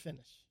 Start to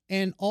finish.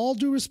 And all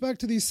due respect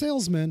to these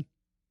salesmen,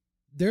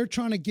 they're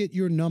trying to get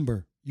your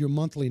number, your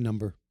monthly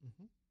number.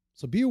 Mm-hmm.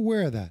 So be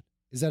aware of that.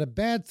 Is that a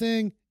bad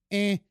thing?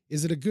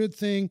 Is it a good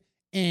thing?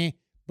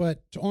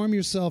 But to arm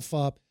yourself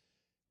up,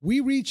 we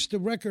reached the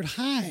record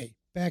high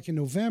back in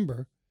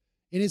November,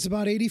 and it's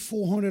about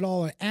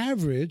 $8,400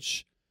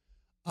 average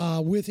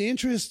with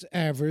interest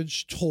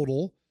average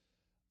total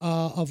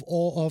of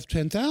all of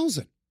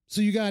 $10,000. So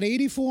you got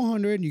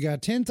 $8,400 and you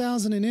got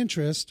 $10,000 in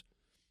interest.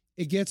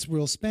 It gets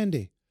real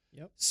spendy.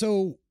 Yep.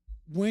 So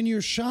when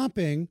you're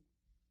shopping,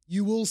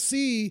 you will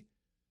see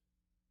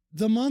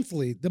the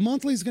monthly. The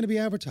monthly is going to be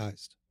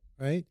advertised,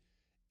 right?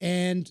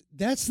 And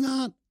that's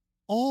not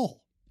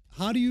all.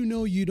 How do you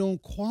know you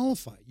don't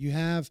qualify? You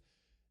have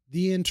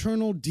the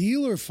internal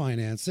dealer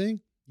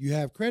financing. You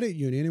have credit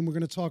union, and we're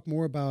going to talk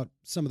more about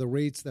some of the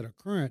rates that are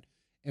current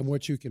and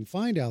what you can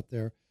find out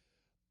there.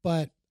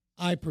 But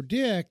I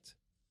predict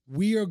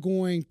we are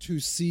going to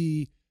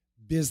see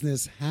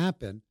business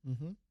happen.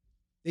 Mm-hmm.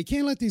 They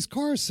can't let these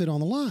cars sit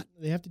on the lot.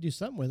 They have to do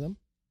something with them.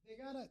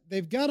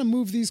 They've got to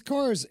move these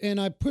cars. And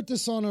I put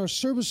this on our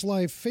Service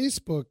Life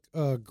Facebook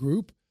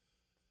group.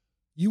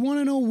 You want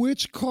to know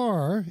which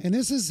car, and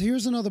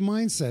here's another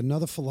mindset,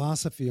 another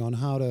philosophy on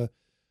how to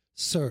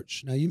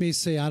search. Now, you may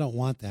say, I don't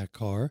want that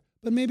car,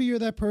 but maybe you're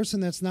that person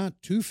that's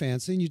not too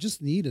fancy and you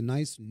just need a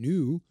nice,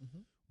 new,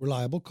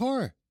 reliable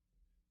car.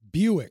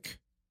 Buick.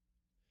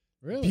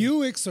 Really?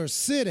 Buicks are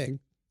sitting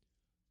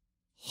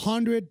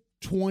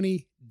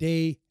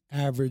 120-day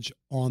average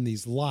on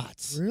these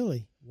lots.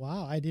 Really?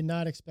 Wow, I did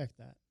not expect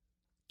that.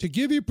 To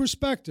give you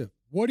perspective,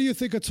 what do you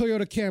think a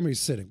Toyota Camry is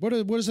sitting? What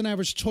does an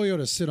average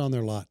Toyota sit on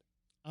their lot?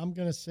 I'm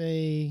going to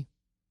say,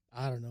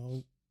 I don't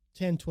know,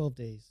 10, 12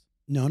 days.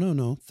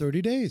 No,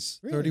 30 days,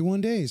 Really?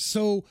 31 days.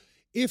 So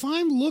if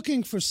I'm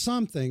looking for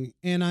something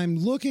and I'm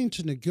looking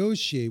to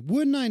negotiate,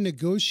 wouldn't I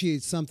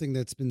negotiate something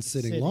that's been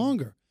sitting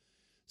longer?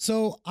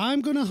 So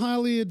I'm going to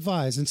highly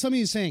advise. And some of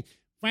you are saying,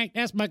 Frank,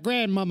 that's my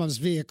grandmama's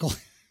vehicle.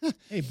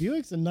 Hey,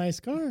 Buick's a nice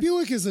car.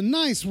 Buick is a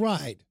nice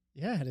ride.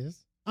 Yeah, it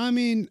is. I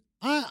mean,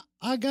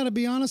 I got to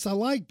be honest. I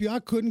like Buick. I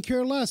couldn't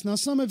care less. Now,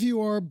 some of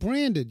you are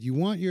branded. You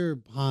want your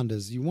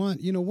Hondas. You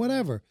want,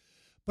 whatever.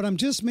 But I'm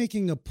just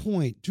making a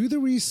point. Do the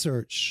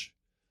research.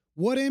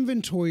 What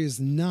inventory is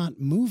not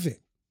moving?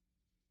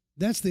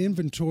 That's the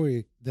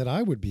inventory that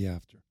I would be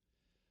after.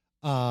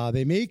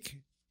 They make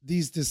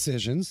these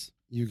decisions.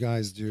 You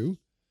guys do.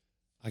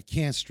 I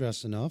can't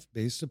stress enough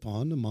based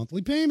upon the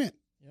monthly payment.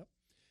 Yep.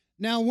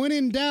 Now, when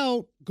in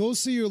doubt, go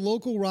see your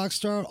local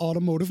Rockstar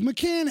automotive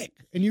mechanic.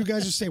 And you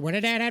guys will say, what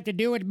did that have to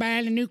do with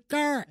buying a new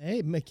car?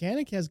 Hey,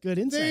 mechanic has good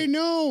insight. They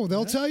know.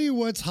 They'll tell you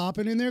what's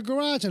hopping in their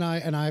garage. And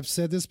I've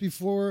said this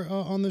before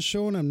on the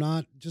show, and I'm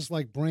not just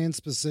like brand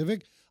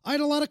specific. I had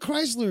a lot of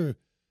Chrysler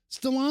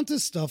Stellantis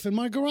stuff in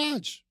my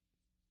garage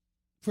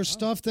for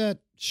stuff that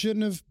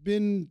shouldn't have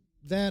been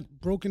that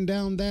broken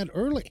down that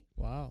early.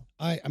 Wow.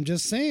 I'm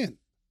just saying.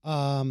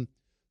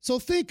 So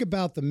think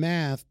about the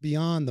math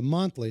beyond the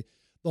monthly,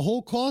 the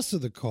whole cost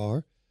of the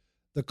car,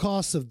 the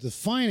cost of the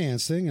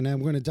financing, and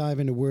I'm going to dive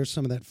into where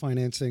some of that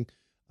financing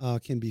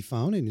can be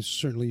found, and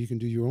certainly you can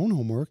do your own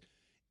homework.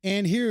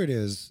 And here it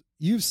is.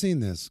 You've seen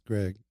this,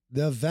 Greg,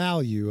 the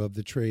value of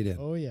the trade-in.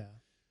 Oh, yeah.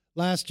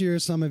 Last year,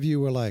 some of you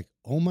were like,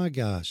 oh, my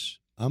gosh,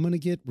 I'm going to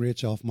get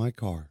rich off my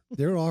car.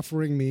 They're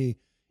offering me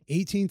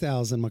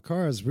 $18,000. My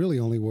car is really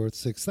only worth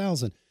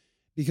 $6,000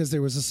 because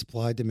there was a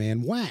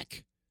supply-demand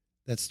whack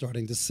that's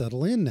starting to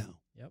settle in now.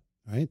 Yep.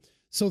 Right?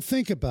 So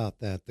think about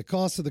that. The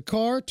cost of the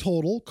car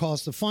total,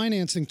 cost of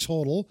financing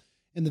total,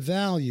 and the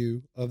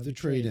value of the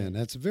trade-in.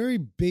 That's very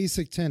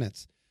basic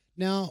tenets.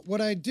 Now,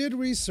 what I did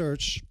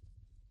research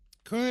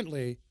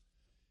currently,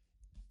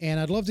 and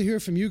I'd love to hear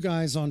from you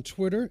guys on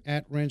Twitter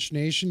at Wrench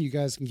Nation. You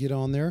guys can get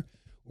on there,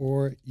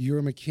 or You're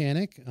a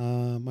Mechanic.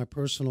 My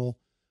personal,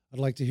 I'd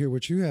like to hear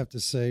what you have to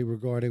say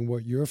regarding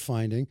what you're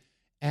finding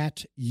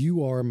at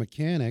You Are a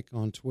Mechanic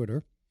on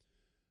Twitter.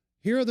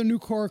 Here are the new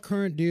car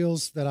current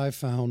deals that I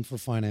found for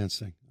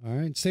financing. All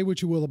right. Say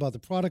what you will about the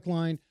product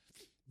line,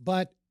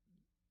 but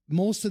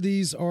most of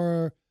these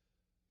are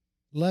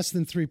less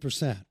than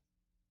 3%.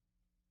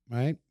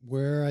 Right.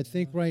 Where I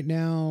think right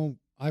now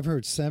I've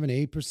heard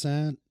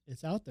 7-8%.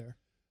 It's out there.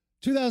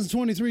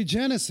 2023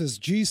 Genesis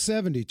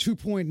G70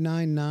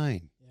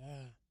 2.99. Yeah.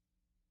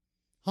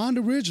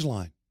 Honda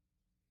Ridgeline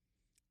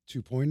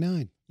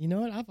 2.9. You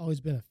know what? I've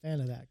always been a fan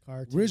of that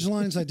car, too.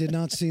 Ridgelines I did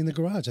not see in the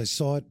garage. I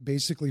saw it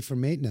basically for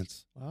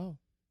maintenance. Wow.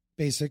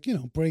 Basic,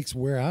 brakes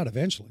wear out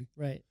eventually.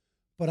 Right.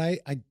 But I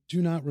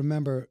do not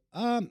remember.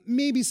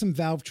 Maybe some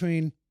valve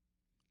train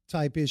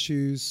type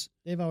issues.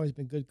 They've always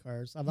been good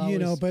cars. I've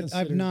always but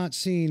I've not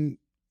seen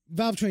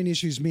valve train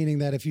issues, meaning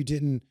that if you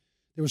didn't,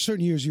 there were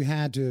certain years you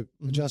had to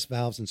adjust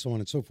valves and so on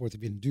and so forth.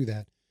 If you didn't do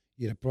that,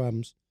 you'd have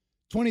problems.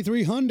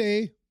 23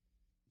 Hyundai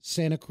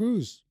Santa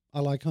Cruz. I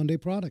like Hyundai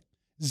product.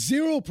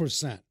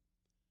 0%.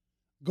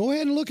 Go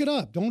ahead and look it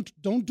up.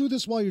 Don't do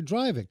this while you're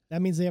driving.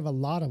 That means they have a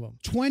lot of them.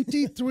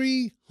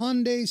 23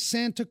 Hyundai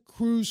Santa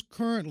Cruz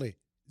currently.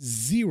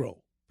 0%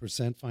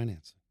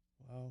 financing.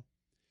 Wow.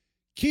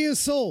 Kia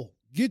Soul.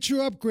 Get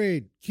your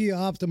upgrade. Kia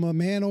Optima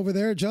man over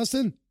there,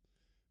 Justin.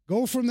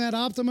 Go from that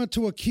Optima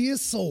to a Kia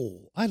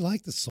Soul. I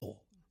like the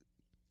Soul.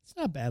 It's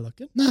not bad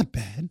looking. Not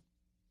bad.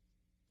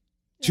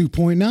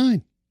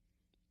 2.9.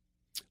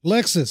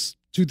 Lexus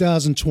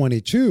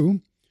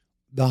 2022.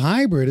 The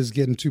hybrid is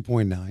getting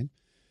 2.9.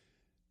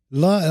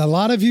 A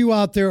lot of you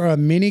out there are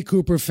Mini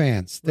Cooper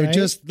fans. They're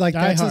just like,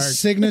 Die that's hard. a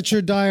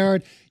signature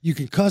diehard. You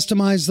can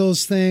customize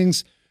those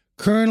things.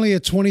 Currently, a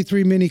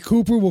 23 Mini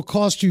Cooper will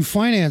cost you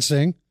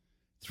financing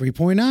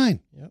 3.9.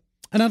 Yep.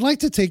 And I'd like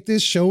to take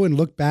this show and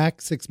look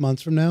back 6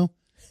 months from now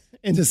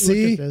And to look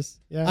see. at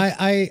this.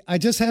 Yeah. I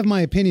just have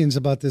my opinions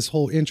about this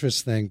whole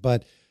interest thing.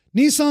 But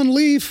Nissan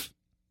Leaf,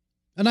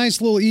 a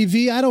nice little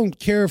EV. I don't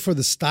care for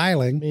the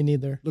styling. Me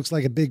neither. Looks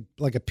like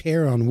a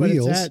pear on But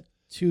wheels. it's at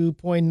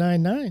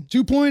 2.99.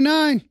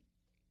 2.9.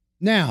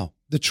 Now,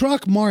 the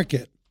truck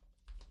market.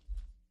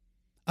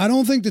 I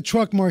don't think the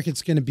truck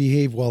market's going to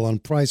behave well on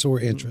price or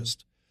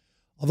interest.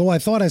 Although I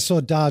thought I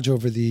saw Dodge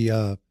over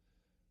the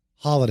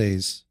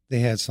holidays. They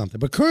had something.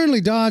 But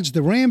currently Dodge,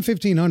 the Ram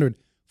 1500,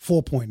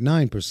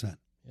 4.9%.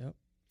 Yep.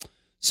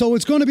 So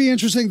it's going to be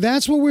interesting.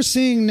 That's what we're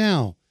seeing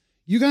now.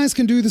 You guys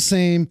can do the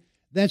same.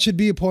 That should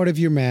be a part of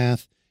your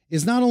math.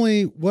 Is not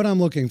only what I'm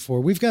looking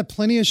for. We've got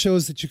plenty of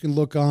shows that you can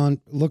look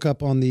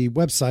up on the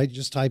website.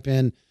 Just type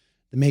in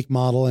the make,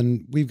 model,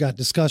 and we've got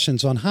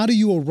discussions on how do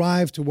you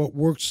arrive to what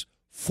works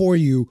for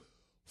you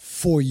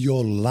for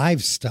your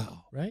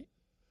lifestyle. Right?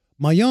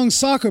 My young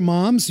soccer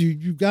moms,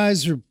 you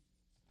guys are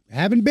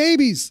having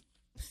babies.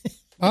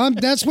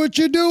 That's what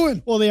you're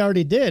doing. Well, they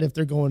already did if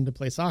they're going to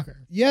play soccer.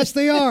 Yes,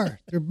 they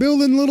are. They're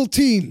building little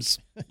teams.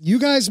 You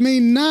guys may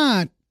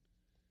not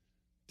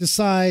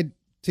decide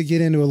to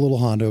get into a little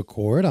Honda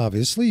Accord.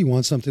 Obviously, you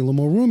want something a little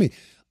more roomy.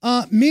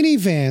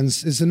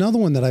 Minivans is another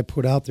one that I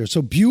put out there.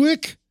 So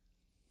Buick,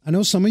 I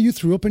know some of you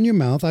threw up in your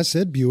mouth. I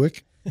said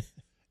Buick.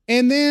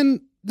 And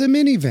then the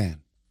minivan.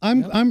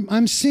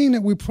 I'm seeing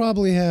that we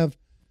probably have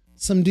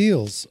some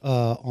deals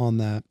on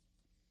that.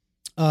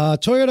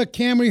 Toyota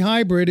Camry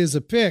Hybrid is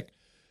a pick,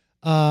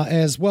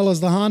 as well as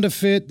the Honda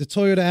Fit, the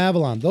Toyota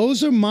Avalon.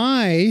 Those are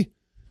my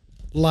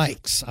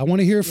likes. I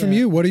want to hear from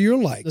you. What are your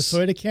likes? The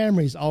Toyota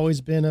Camry's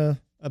always been a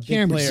big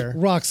Camry's player.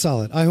 rock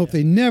solid. I hope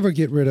they never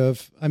get rid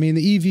of. I mean,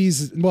 the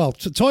EVs. Well,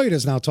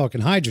 Toyota's now talking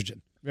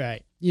hydrogen.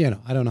 Right.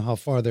 I don't know how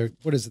far they're.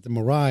 What is it? The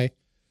Mirai.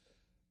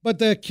 But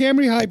the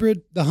Camry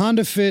Hybrid, the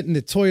Honda Fit, and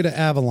the Toyota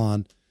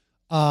Avalon.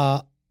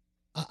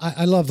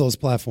 I love those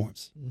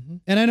platforms. Mm-hmm.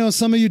 And I know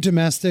some of you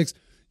domestics,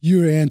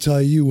 you're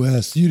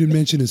anti-U.S. You didn't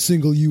mention a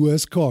single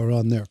U.S. car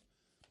on there.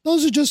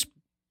 Those are just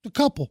a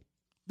couple.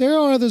 There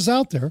are others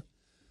out there.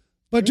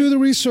 But do the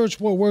research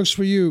what works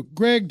for you.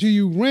 Greg, do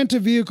you rent a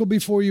vehicle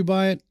before you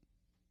buy it?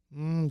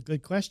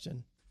 Good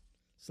question.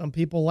 Some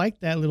people like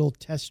that little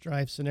test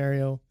drive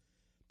scenario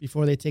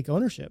before they take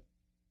ownership.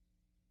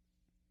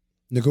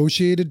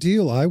 Negotiate a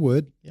deal. I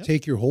would. Yep.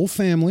 Take your whole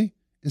family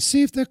and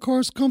see if that car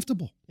is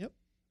comfortable. Yep.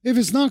 If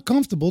it's not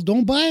comfortable,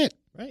 don't buy it.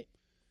 Right.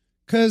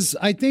 Because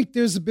I think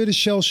there's a bit of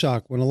shell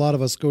shock when a lot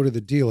of us go to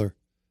the dealer.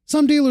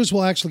 Some dealers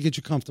will actually get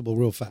you comfortable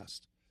real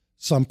fast.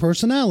 Some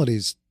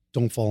personalities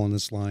don't fall in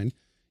this line.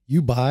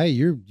 You buy,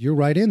 you're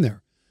right in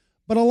there.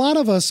 But a lot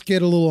of us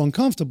get a little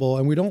uncomfortable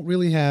and we don't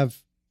really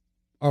have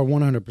our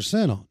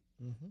 100% on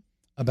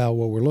about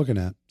what we're looking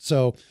at.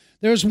 So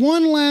there's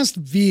one last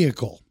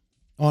vehicle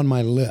on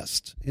my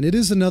list, and it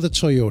is another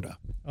Toyota.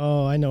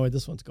 Oh, I know where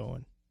this one's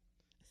going.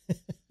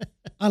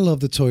 I love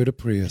the Toyota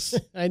Prius.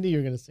 I knew you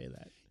were going to say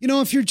that. You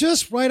know, if you're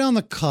just right on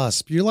the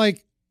cusp, you're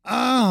like,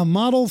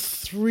 Model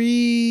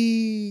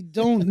 3,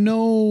 don't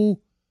know,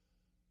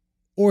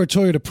 or a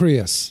Toyota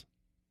Prius.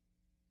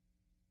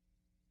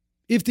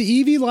 If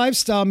the EV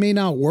lifestyle may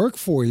not work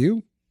for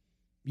you,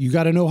 you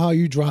got to know how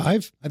you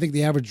drive. I think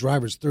the average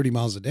driver is 30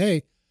 miles a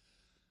day.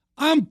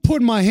 I'm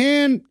putting my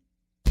hand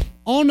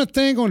on the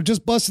thing, on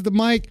just busted the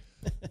mic.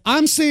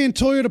 I'm saying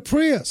Toyota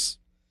Prius.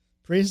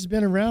 Prius has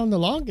been around the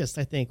longest,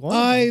 I think.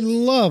 I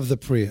love the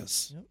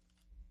Prius.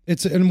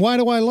 Yep. And why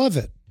do I love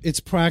it? It's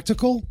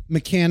practical,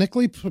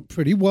 mechanically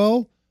pretty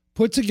well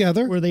put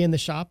together. Were they in the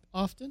shop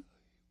often?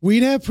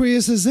 We'd have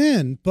Priuses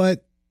in,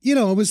 but, you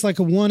know, it was like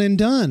a one and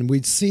done.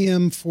 We'd see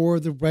them for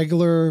the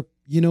regular,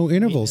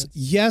 intervals.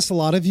 Yes, a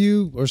lot of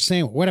you are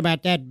saying, what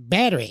about that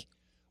battery?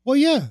 Well,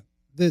 yeah,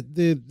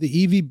 the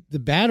EV, the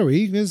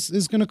battery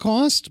is going to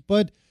cost,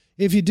 but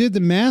if you did the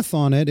math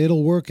on it,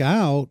 it'll work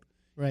out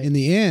in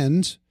the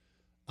end.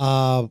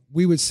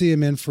 We would see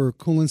them in for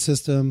coolant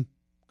system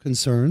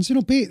concerns,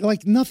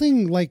 like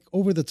nothing like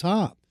over the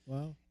top.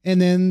 Wow. And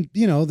then,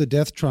 the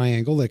death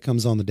triangle that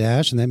comes on the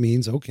dash. And that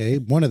means, okay,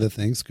 one of the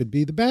things could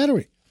be the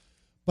battery.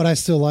 But I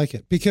still like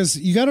it because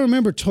you got to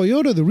remember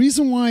Toyota, the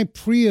reason why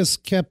Prius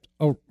kept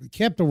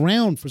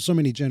around for so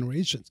many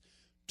generations,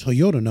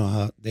 Toyota know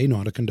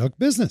how to conduct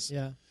business.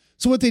 Yeah.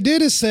 So what they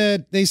did is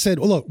they said,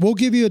 well, look, we'll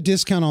give you a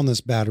discount on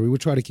this battery. We'll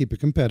try to keep it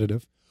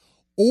competitive.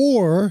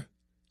 Or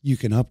you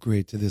can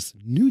upgrade to this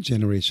new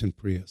generation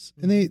Prius.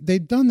 And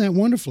they've done that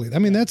wonderfully. I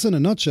mean, that's in a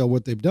nutshell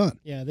what they've done.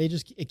 Yeah,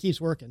 it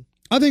keeps working.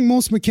 I think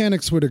most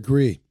mechanics would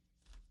agree.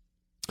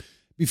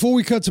 Before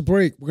we cut to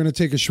break, we're going to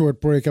take a short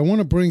break. I want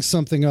to bring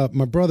something up.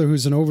 My brother,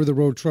 who's an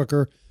over-the-road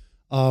trucker,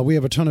 we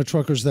have a ton of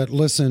truckers that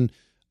listen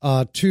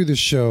to the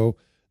show.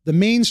 The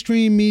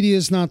mainstream media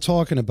is not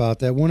talking about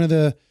that. One of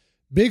the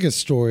biggest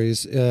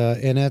stories,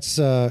 and that's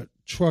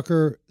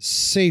trucker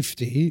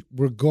safety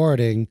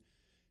regarding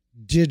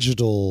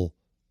digital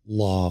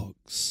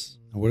logs.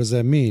 Now, what does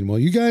that mean? Well,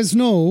 you guys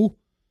know,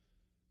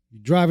 you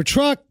drive a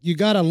truck, you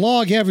got to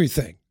log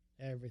everything.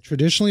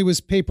 Traditionally, it was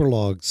paper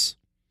logs.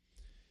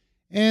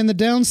 And the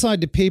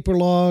downside to paper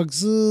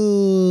logs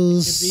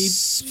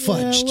is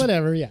fudged. Yeah,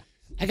 whatever, yeah.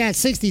 I got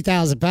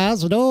 60,000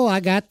 pounds. No, I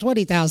got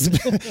 20,000.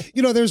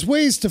 There's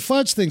ways to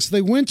fudge things. So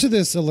they went to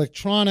this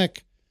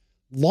electronic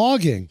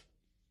logging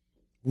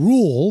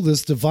rule,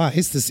 this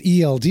device, this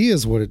ELD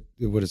is what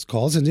it's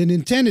called, and it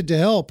intended to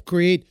help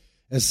create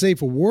a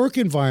safer work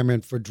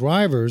environment for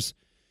drivers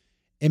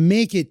and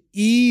make it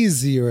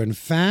easier and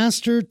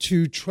faster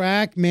to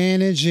track,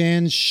 manage,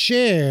 and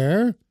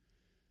share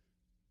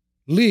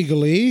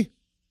legally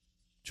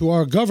to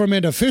our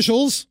government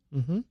officials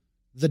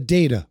the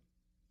data,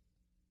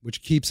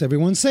 which keeps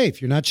everyone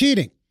safe. You're not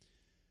cheating.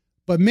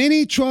 But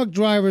many truck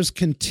drivers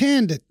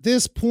contend at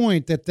this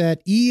point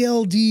that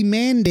ELD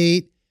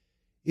mandate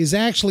is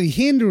actually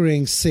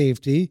hindering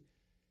safety,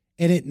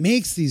 and it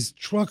makes these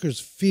truckers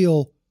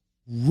feel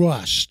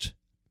rushed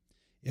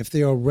if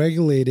they are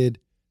regulated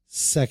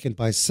second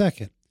by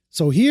second.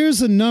 So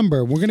here's a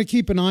number. We're going to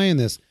keep an eye on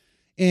this.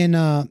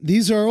 And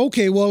these are,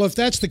 okay, well, if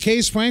that's the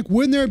case, Frank,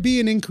 wouldn't there be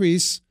an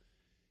increase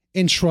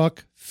in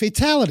truck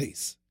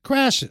fatalities,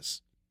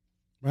 crashes,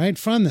 right,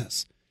 from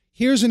this?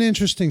 Here's an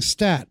interesting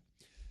stat,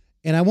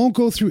 and I won't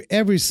go through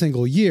every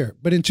single year,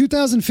 but in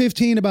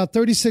 2015, about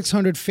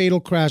 3,600 fatal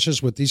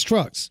crashes with these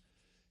trucks.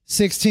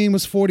 16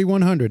 was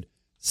 4,100,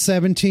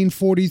 17,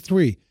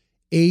 43,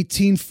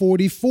 18,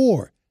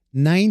 44,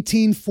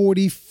 19,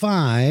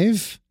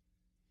 45,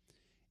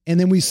 and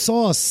then we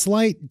saw a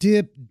slight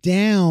dip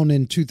down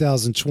in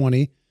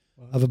 2020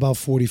 of about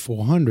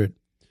 4,400.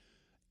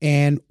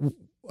 And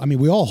I mean,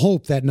 we all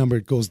hope that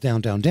number goes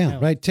down,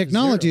 right?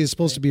 Technology is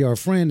supposed to be our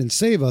friend and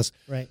save us.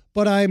 Right.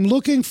 But I'm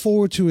looking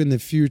forward to in the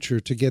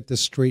future to get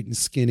this straight and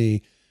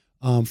skinny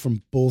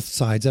from both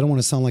sides. I don't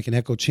want to sound like an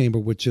echo chamber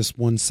with just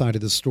one side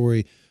of the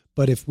story.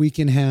 But if we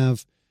can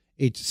have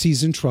a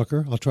seasoned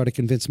trucker, I'll try to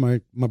convince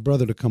my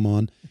brother to come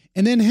on,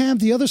 and then have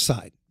the other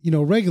side,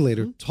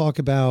 regulator, talk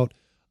about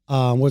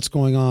what's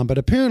going on. But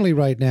apparently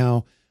right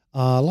now,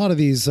 a lot of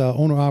these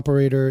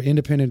owner-operator,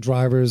 independent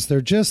drivers, they're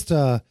just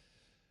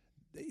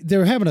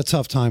they're having a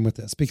tough time with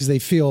this because they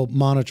feel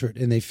monitored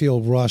and they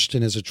feel rushed.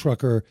 And as a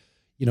trucker,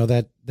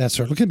 that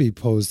certainly can be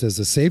posed as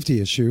a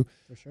safety issue.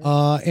 For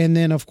sure. And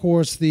then, of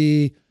course,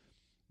 the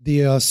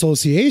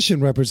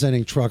association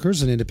representing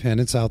truckers and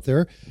independents out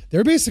there,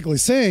 they're basically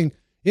saying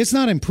it's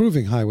not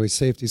improving highway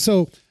safety.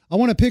 So I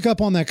want to pick up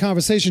on that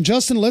conversation.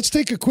 Justin, let's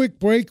take a quick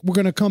break. We're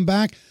going to come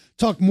back,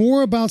 talk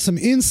more about some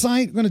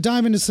insight. We're going to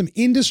dive into some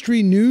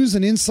industry news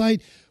and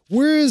insight.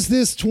 Where is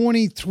this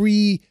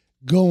 23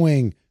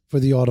 going for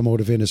the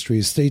automotive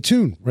industry? Stay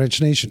tuned,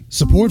 Wrench Nation.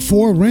 Support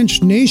for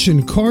Wrench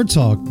Nation Car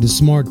Talk, the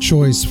smart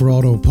choice for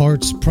auto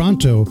parts.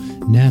 Pronto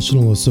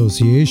National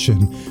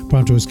Association.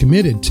 Pronto is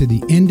committed to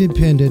the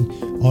independent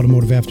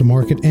automotive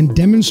aftermarket and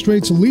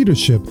demonstrates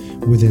leadership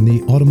within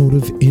the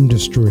automotive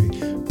industry.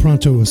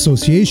 Pronto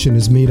Association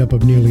is made up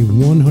of nearly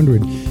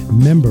 100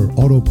 member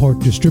auto part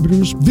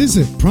distributors.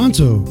 Visit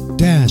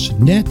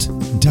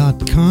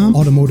pronto-net.com.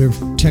 Automotive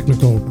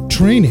technical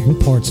training,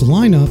 parts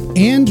lineup,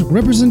 and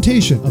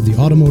representation of the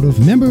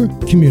automotive member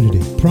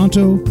community.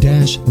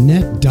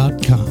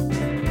 Pronto-net.com.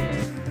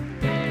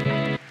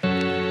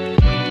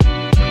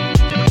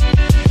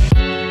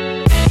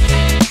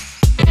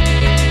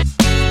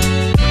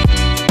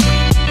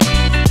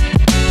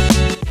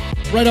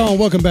 Right on.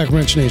 Welcome back,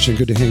 Wrench Nation.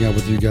 Good to hang out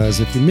with you guys.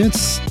 If you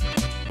miss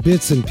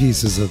bits and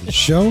pieces of the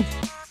show,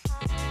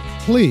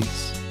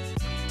 please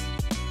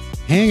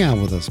hang out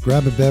with us.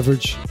 Grab a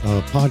beverage.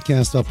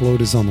 Podcast upload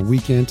is on the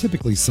weekend,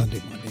 typically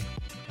Sunday, Monday.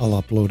 I'll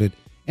upload it.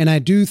 And I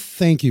do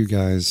thank you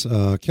guys.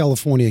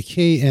 California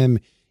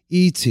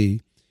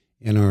KMET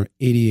and our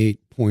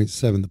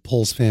 88.7, the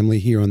Pulse family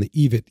here on the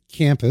EVIT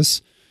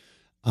campus.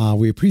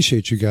 We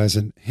appreciate you guys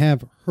and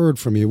have heard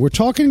from you. We're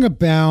talking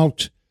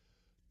about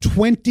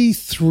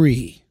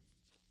 23.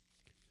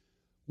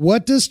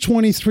 What does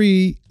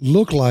 23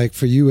 look like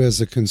for you as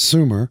a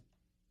consumer?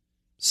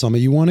 Some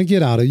of you want to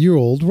get out of your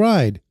old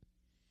ride.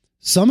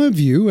 Some of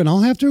you, and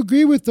I'll have to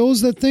agree with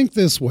those that think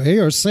this way,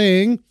 are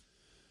saying,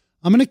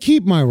 I'm going to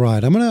keep my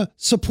ride. I'm going to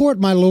support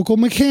my local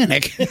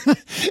mechanic.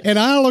 And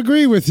I'll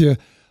agree with you.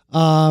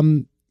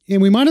 And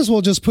we might as well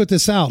just put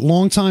this out.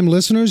 Longtime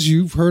listeners,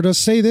 you've heard us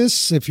say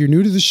this. If you're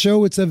new to the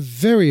show, it's a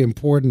very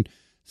important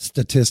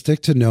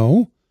statistic to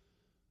know.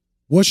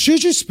 What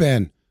should you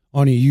spend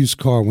on a used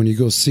car when you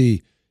go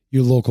see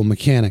your local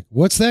mechanic?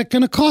 What's that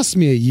going to cost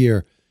me a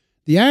year?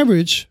 The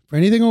average for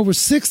anything over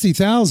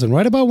 $60,000,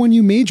 right about when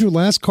you made your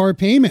last car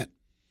payment,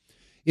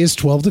 is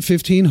 $1,200 to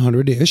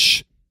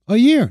 $1,500-ish a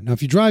year. Now,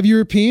 if you drive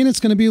European, it's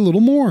going to be a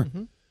little more.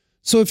 Mm-hmm.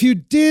 So if you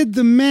did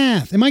the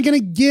math, am I going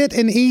to get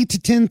an $8,000 to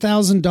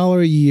 $10,000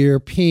 a year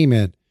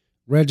payment,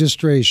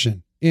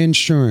 registration,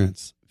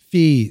 insurance,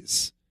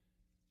 fees?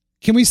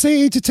 Can we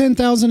say $8,000 to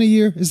 $10,000 a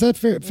year? Is that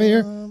fair?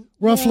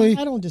 Roughly?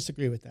 Yeah, I don't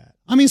disagree with that.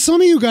 I mean,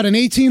 some of you got an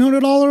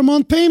 $1,800 a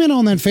month payment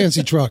on that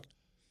fancy truck.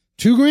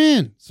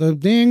 $2,000. So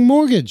dang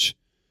mortgage.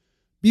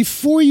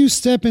 Before you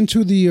step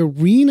into the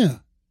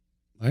arena,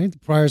 right? The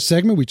prior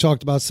segment, we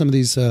talked about some of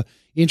these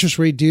interest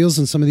rate deals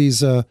and some of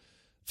these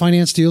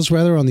finance deals,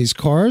 rather, on these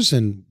cars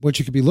and what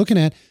you could be looking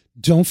at.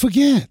 Don't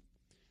forget,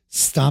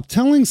 stop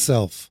telling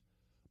self,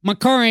 my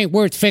car ain't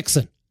worth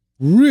fixing.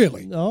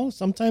 Really? No,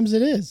 sometimes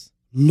it is.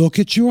 Look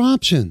at your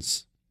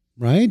options,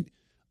 right?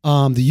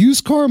 The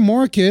used car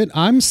market,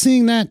 I'm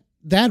seeing that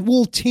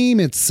will tame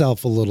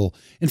itself a little.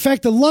 In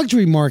fact, the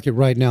luxury market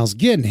right now is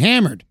getting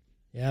hammered.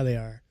 Yeah, they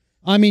are.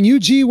 I mean, you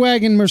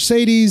G-Wagon,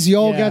 Mercedes, you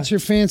all got your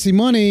fancy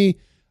money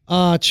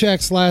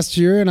checks last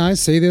year, and I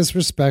say this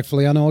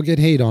respectfully. I know I'll get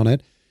hate on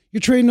it.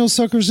 You're trading those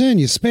suckers in.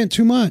 You spent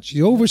too much.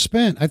 You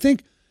overspent. I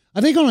think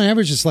on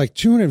average it's like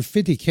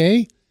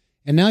 $250K,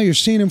 and now you're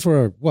seeing them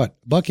for what,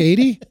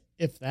 $180?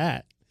 If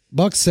that.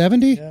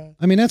 $170? Yeah.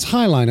 I mean, that's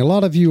highline. A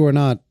lot of you are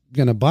not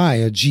going to buy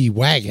a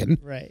G-Wagon.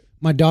 Right.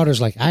 My daughter's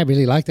like, I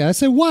really like that. I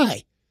said,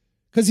 why?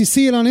 Because you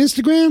see it on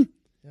Instagram?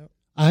 Yep.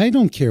 I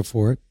don't care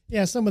for it.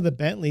 Yeah, some of the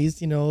Bentleys,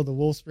 the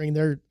Wolfspring,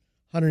 they're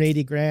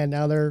 $180,000.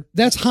 Now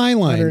that's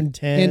highline.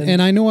 $110,000.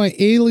 And I know I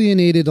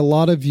alienated a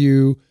lot of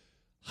you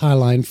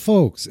highline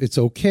folks. It's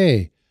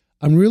okay.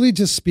 I'm really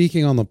just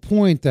speaking on the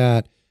point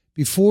that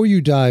before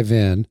you dive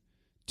in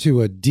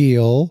to a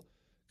deal,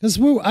 because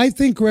I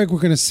think, Greg, we're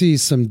going to see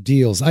some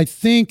deals. I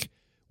think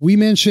we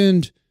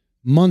mentioned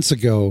months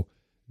ago,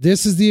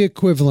 this is the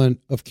equivalent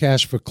of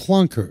cash for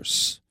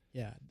clunkers.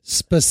 Yeah.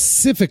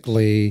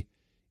 Specifically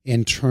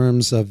in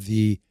terms of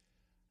the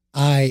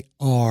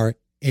IRA.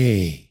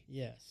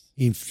 Yes.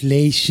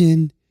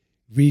 Inflation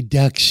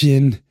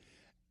Reduction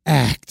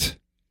Act.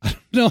 I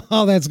don't know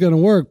how that's going to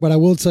work, but I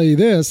will tell you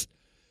this.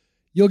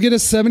 You'll get a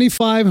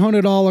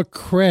 $7,500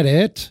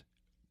 credit.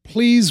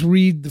 Please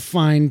read the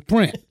fine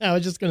print. I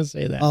was just going to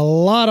say that. A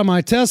lot of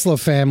my Tesla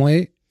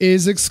family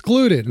is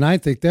excluded, and I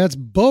think that's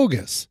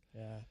bogus.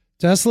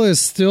 Tesla is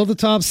still the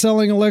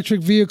top-selling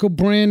electric vehicle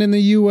brand in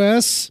the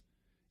U.S.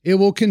 It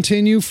will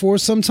continue for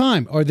some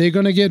time. Are they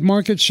going to get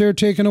market share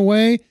taken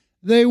away?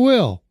 They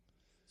will.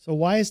 So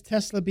why is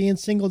Tesla being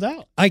singled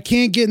out? I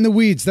can't get in the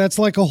weeds. That's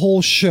like a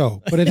whole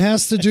show. But it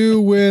has to do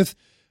with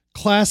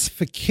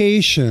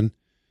classification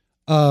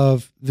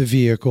of the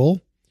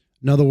vehicle.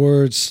 In other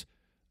words,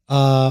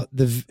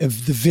 the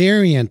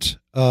variant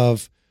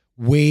of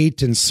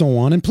weight and so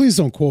on. And please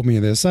don't quote me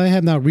on this. I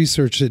have not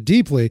researched it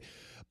deeply.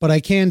 But I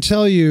can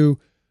tell you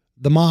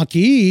the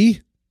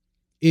Mach-E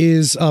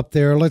is up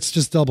there. Let's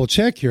just double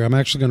check here. I'm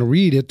actually going to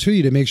read it to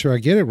you to make sure I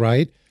get it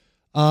right.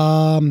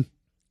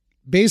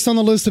 based on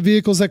the list of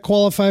vehicles that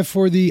qualify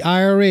for the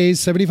IRA's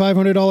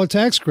 $7,500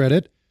 tax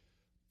credit,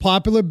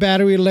 popular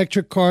battery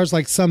electric cars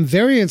like some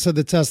variants of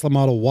the Tesla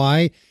Model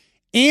Y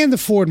and the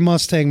Ford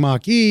Mustang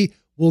Mach-E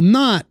will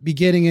not be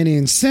getting any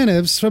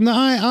incentives from the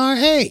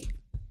IRA.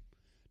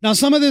 Now,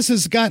 some of this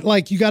has got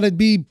you got to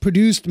be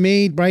produced,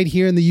 made right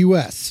here in the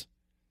U.S.,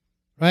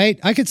 right?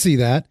 I could see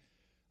that.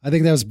 I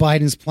think that was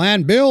Biden's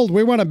plan.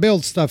 We want to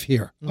build stuff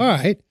here. All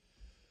right.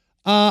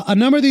 A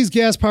number of these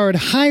gas-powered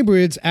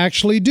hybrids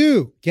actually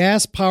do.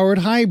 Gas-powered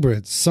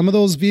hybrids. Some of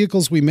those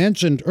vehicles we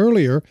mentioned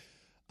earlier,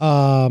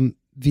 the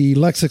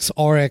Lexus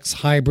RX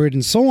hybrid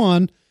and so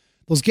on,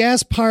 those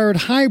gas-powered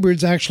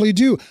hybrids actually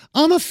do.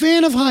 I'm a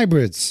fan of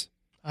hybrids.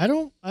 I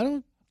don't.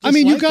 I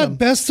mean, you got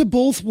best of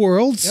both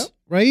worlds,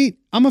 right?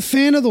 I'm a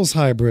fan of those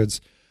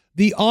hybrids.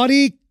 The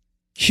Audi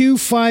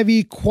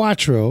Q5e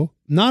Quattro,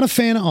 not a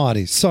fan of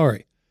Audi,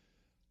 sorry.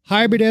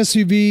 Hybrid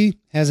SUV,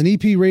 has an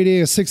EP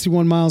rating of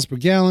 61 miles per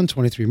gallon,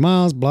 23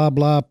 miles, blah,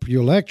 blah,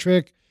 pure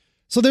electric.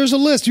 So there's a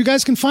list. You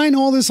guys can find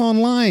all this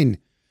online.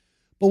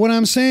 But what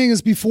I'm saying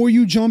is before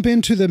you jump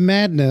into the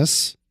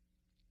madness,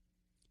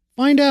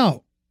 find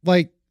out,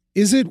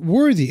 is it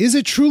worthy? Is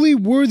it truly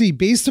worthy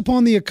based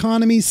upon the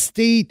economy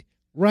state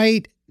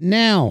right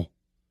now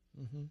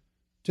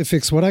to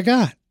fix what I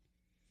got?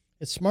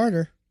 It's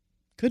smarter.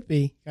 Could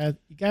be. You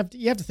have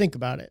to think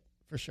about it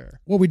for sure.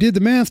 Well, we did the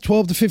math,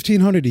 $1,200 to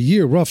 $1,500 a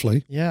year,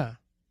 roughly. Yeah.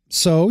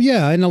 So,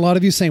 yeah, and a lot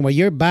of you saying, well,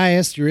 you're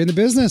biased. You're in the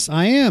business.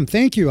 I am.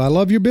 Thank you. I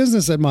love your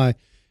business at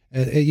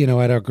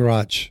our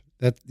garage.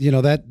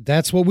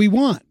 That's what we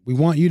want. We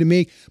want you to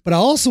make. But I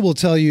also will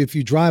tell you, if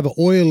you drive an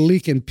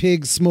oil-leaking,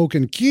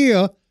 pig-smoking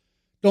Kia,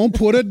 don't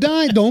put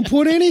don't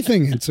put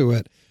anything into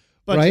it,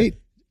 right?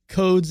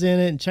 Codes in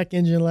it and check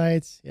engine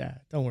lights. Yeah,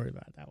 don't worry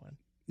about that one.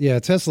 Yeah,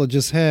 Tesla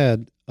just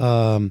had,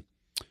 Elon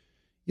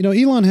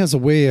has a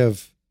way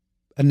of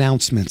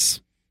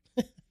announcements.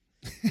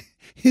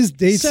 His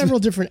dates, several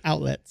different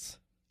outlets.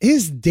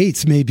 His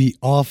dates may be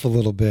off a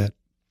little bit,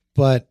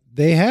 but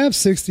they have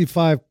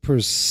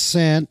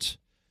 65%,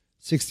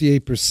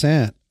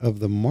 68% of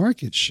the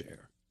market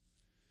share.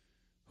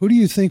 Who do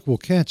you think will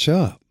catch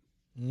up?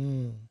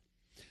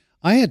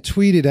 I had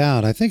tweeted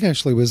out, I think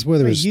actually was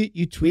whether Wait,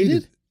 you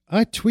tweeted?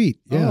 I tweet.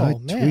 Yeah, I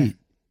tweet.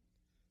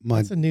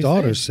 My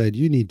daughter said,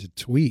 you need to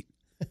tweet.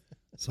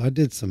 So I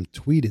did some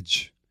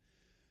tweetage.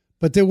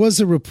 But there was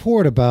a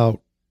report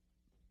about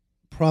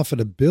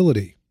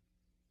profitability.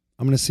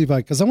 I'm going to see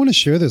because I want to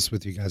share this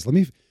with you guys. Let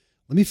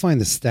me find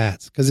the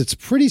stats because it's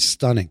pretty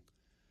stunning.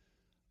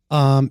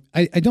 I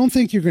don't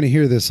think you're going to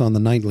hear this on the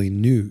nightly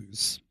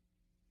news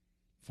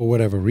for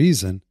whatever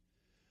reason.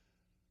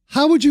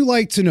 How would you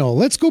like to know?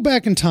 Let's go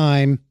back in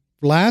time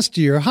last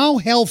year. How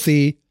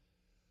healthy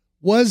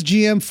was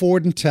GM,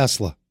 Ford, and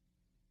Tesla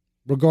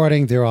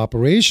regarding their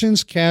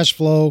operations, cash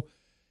flow,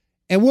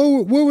 and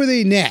where were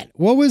they net?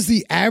 What was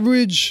the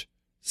average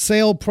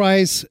sale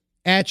price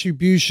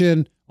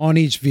attribution on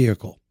each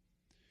vehicle?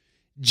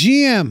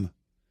 GM,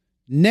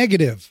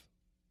 negative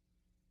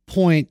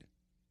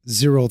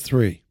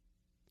 0.03.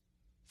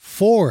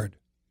 Ford,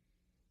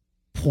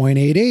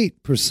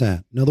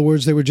 0.88%. In other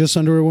words, they were just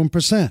under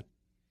 1%.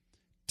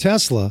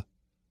 Tesla,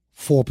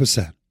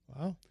 4%.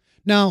 Wow.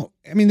 Now,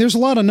 I mean, there's a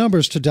lot of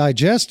numbers to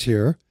digest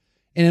here.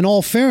 And in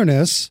all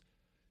fairness,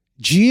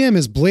 GM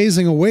is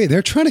blazing away.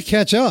 They're trying to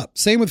catch up.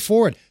 Same with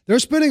Ford. They're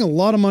spending a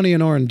lot of money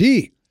in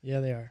R&D. Yeah,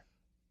 they are.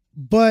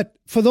 But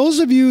for those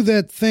of you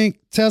that think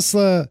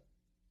Tesla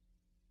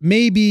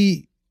may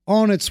be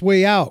on its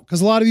way out,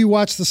 because a lot of you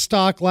watched the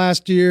stock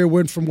last year,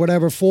 went from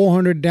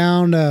 400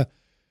 down to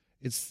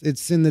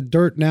it's in the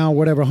dirt now,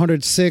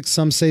 106.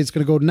 Some say it's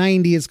going to go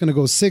 90. It's going to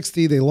go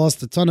 60. They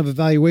lost a ton of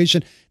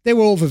evaluation. They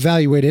were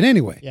overvaluated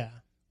anyway. Yeah.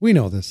 We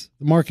know this.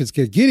 The markets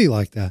get giddy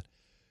like that.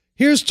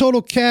 Here's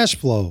total cash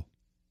flow.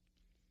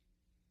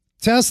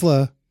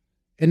 Tesla,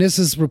 and this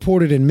is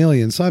reported in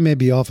millions, so I may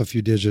be off a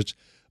few digits,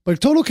 but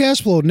total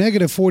cash flow,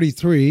 negative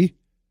 43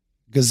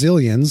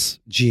 gazillions,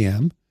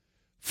 GM.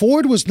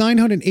 Ford was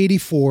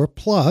 984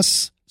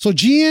 plus. So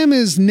GM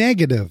is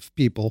negative,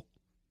 people.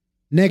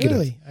 Negative.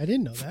 Really? I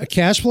didn't know that.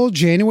 Cash flow,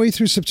 January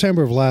through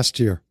September of last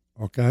year.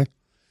 Okay.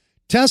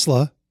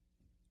 Tesla,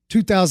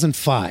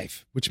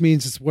 2005, which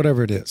means it's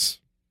whatever it is.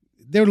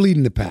 They're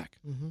leading the pack.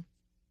 Mm-hmm.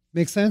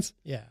 Make sense?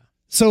 Yeah.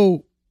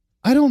 So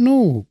I don't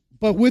know.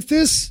 But with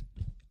this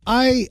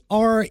IRA,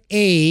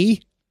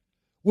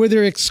 where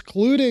they're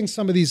excluding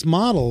some of these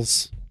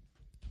models,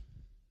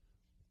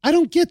 I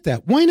don't get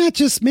that. Why not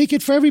just make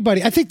it for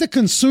everybody? I think the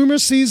consumer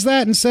sees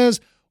that and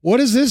says, what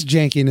is this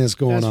jankiness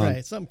going on? That's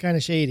right. Something kind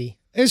of shady.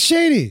 It's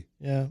shady.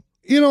 Yeah.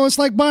 It's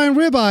like buying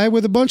ribeye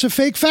with a bunch of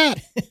fake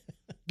fat.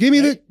 Give me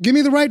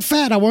the right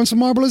fat. I want some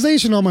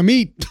marbleization on my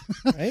meat.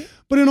 Right?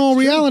 But in all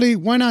reality,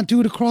 why not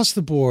do it across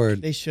the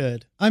board? They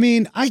should. I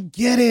mean, I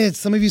get it.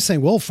 Some of you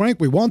saying, well,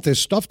 Frank, we want this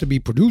stuff to be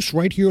produced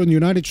right here in the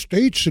United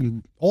States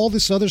and all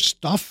this other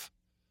stuff.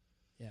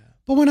 Yeah.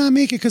 But why not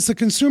make it? Because the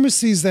consumer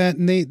sees that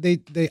and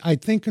I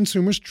think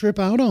consumers trip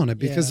out on it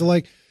because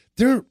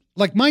they're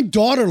like my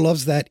daughter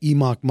loves that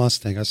E-Mach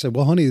Mustang. I said,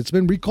 well, honey, it's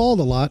been recalled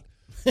a lot.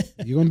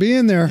 You're going to be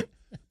in there.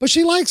 But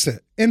she likes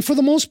it. And for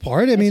the most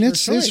part, I mean, her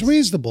it's choice.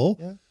 reasonable.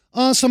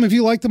 Yeah. Some of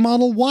you like the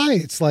Model Y.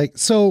 It's like,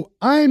 so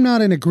I'm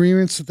not in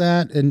agreement with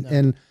that.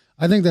 And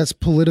I think that's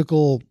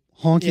political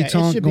honky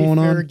tonk it should going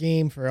be fair on.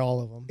 game for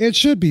all of them. It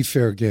should be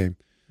fair game.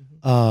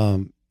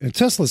 And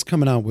Tesla's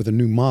coming out with a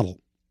new model.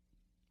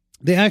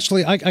 They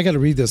actually, I got to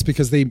read this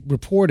because they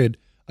reported,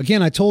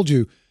 again, I told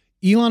you,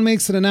 Elon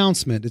makes an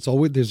announcement.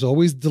 There's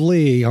always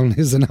delay on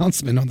his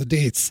announcement on the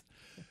dates.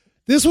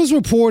 This was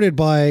reported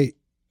by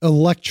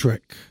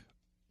Electric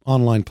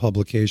online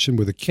publication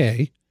with a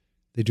K.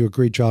 They do a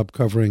great job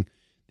covering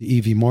the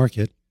EV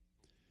market.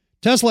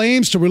 Tesla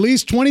aims to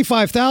release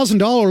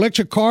 $25,000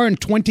 electric car in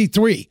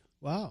 23.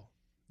 Wow.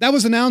 That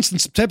was announced in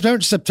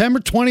September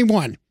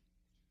 21.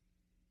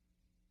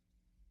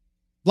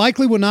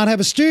 Likely will not have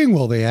a steering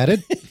wheel, they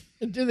added.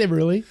 Do they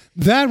really?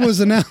 That was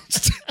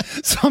announced.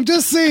 So I'm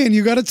just saying,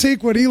 you got to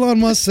take what Elon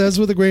Musk says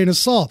with a grain of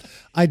salt.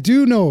 I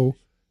do know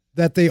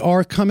that they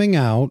are coming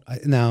out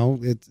now.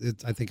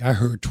 I think I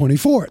heard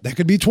 24. That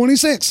could be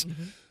 26.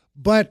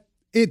 But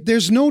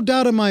there's no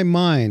doubt in my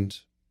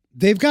mind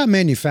they've got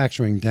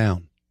manufacturing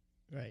down,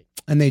 Right.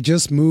 and they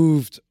just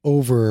moved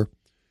over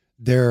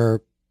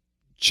their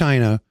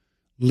China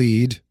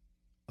lead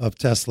of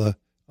Tesla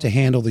to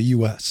handle the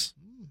U.S.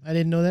 I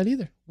didn't know that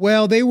either.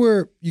 Well,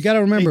 you got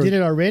to remember. They did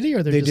it already,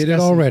 or They did it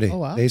discussing already. Oh,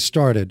 wow. They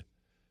started.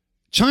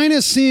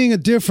 China's seeing a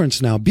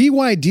difference now.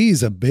 BYD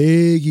is a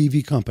big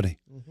EV company,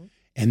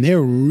 and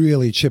they're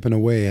really chipping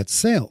away at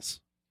sales.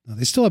 Now,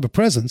 they still have a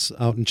presence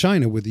out in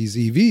China with these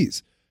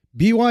EVs.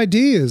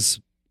 BYD is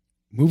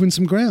moving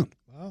some ground.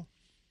 Wow.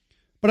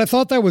 But I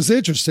thought that was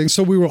interesting.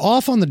 So we were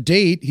off on the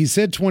date. He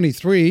said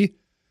 23.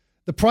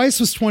 The price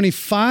was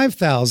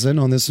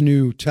 $25,000 on this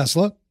new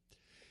Tesla.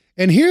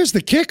 And here's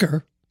the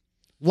kicker.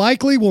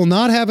 Likely will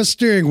not have a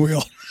steering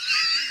wheel.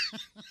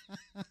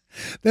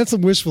 That's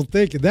some wishful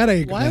thinking. That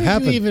ain't Why going would to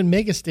happen. you even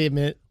make a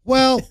statement?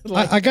 Well,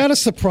 I got a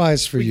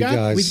surprise for you We've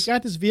guys.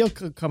 got this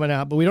vehicle coming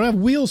out, but we don't have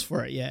wheels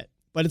for it yet.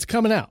 But it's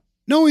coming out.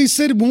 No, he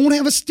said it won't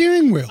have a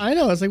steering wheel. I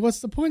know. It's like, what's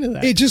the point of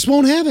that? It just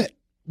won't have it.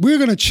 We're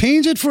going to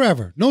change it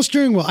forever. No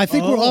steering wheel. I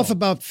think we're Oh. off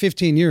about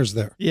 15 years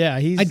there. yeah,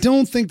 I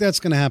don't think that's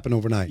going to happen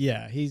overnight.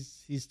 Yeah,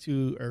 he's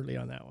too early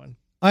on that one.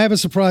 I have a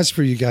surprise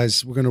for you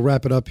guys. We're going to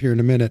wrap it up here in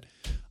a minute.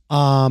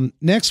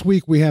 Next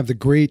week, we have the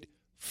great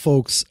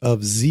folks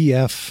of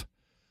ZF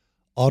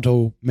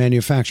Auto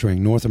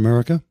Manufacturing, North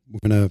America.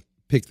 We're going to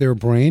pick their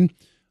brain.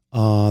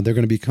 They're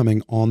going to be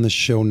coming on the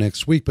show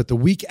next week. But the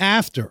week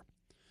after,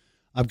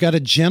 I've got a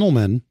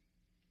gentleman,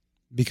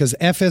 because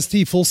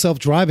FSD, full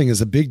self-driving,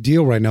 is a big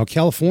deal right now.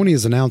 California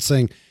is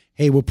announcing,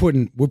 hey, we're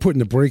putting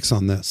the brakes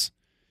on this.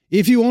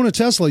 If you own a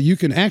Tesla, you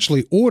can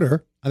actually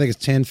order, I think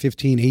it's 10,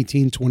 15,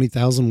 18,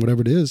 20,000,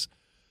 whatever it is.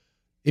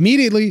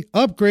 Immediately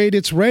upgrade,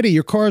 it's ready.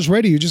 Your car's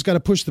ready. You just got to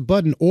push the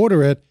button,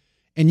 order it,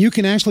 and you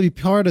can actually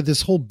be part of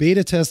this whole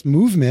beta test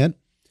movement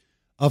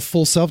of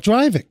full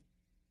self-driving.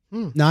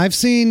 Now, I've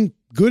seen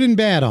good and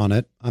bad on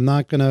it.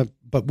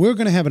 But we're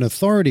going to have an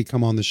authority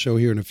come on the show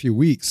here in a few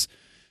weeks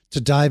to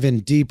dive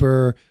in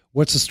deeper.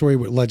 What's the story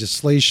with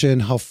legislation?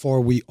 How far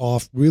are we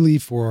off really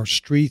for our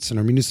streets and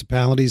our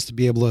municipalities to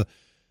be able to,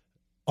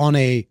 on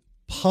a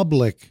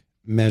public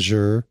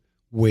measure,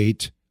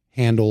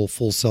 handle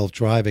full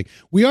self-driving?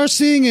 We are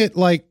seeing it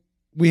like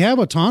we have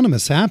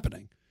autonomous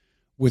happening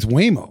with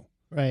Waymo,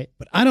 Right.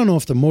 but I don't know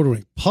if the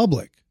motoring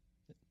public,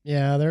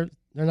 Yeah, they're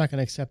not going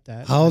to accept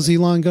that. how's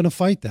Elon going to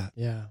fight that?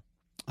 Yeah.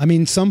 I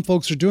mean, some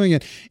folks are doing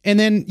it. And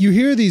then you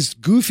hear these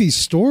goofy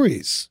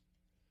stories.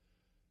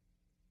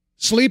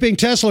 Sleeping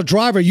Tesla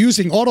driver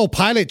using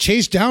autopilot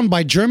chased down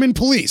by German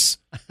police.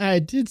 I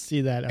did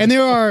see that. And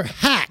there are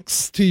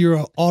hacks to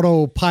your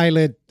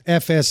autopilot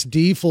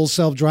FSD, full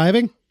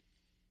self-driving.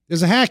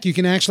 There's a hack you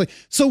can actually.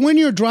 So when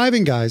you're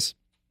driving, guys,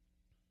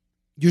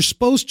 you're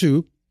supposed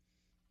to.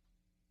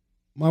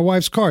 My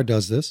wife's car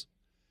does this.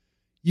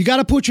 You got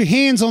to put your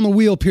hands on the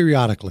wheel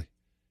periodically.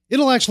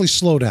 It'll actually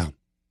slow down.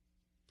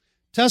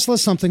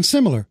 Tesla's something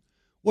similar.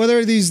 Well, there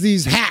are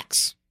these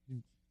hacks.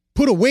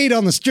 Put a weight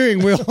on the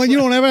steering wheel and you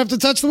don't ever have to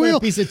touch the Put a wheel.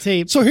 piece of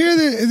tape. So here,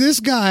 this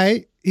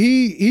guy,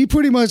 he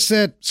pretty much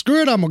said, screw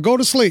it, I'm going to go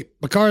to sleep.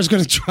 My car is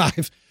going to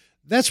drive.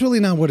 That's really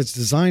not what it's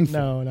designed for.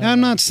 No, Now,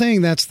 I'm not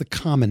saying that's the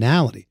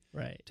commonality.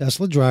 Right.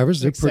 Tesla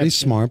drivers, they're pretty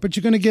Exception. smart, but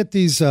you're going to get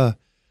these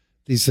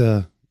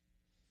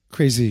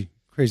crazy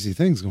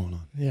things going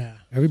on. Yeah.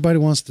 Everybody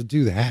wants to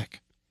do the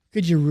hack.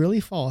 Could you really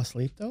fall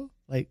asleep though?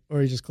 Like,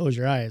 or you just close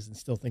your eyes and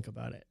still think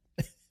about it?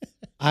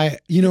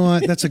 You know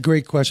what? That's a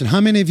great question. How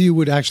many of you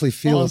would actually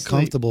feel Fall asleep.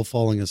 comfortable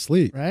falling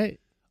asleep? Right.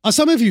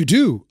 Some of you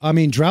do. I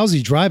mean,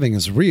 drowsy driving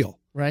is real.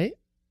 Right.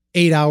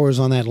 8 hours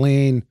on that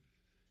lane.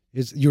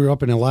 You're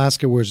up in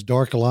Alaska where it's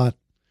dark a lot,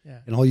 Yeah.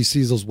 and all you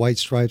see is those white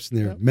stripes, and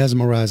they're Yep.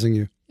 mesmerizing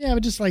you. Yeah,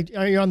 but just like,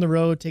 are you on the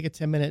road? Take a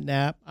 10-minute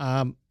nap.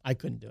 I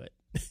couldn't do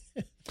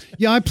it.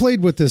 Yeah, I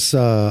played with this.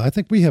 I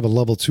think we have a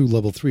level 2,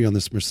 level 3 on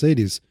this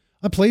Mercedes.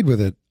 I played with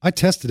it. I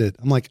tested it.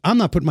 I'm like, I'm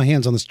not putting my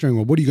hands on the steering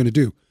wheel. What are you going to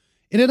do?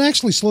 And it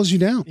actually slows you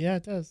down. Yeah,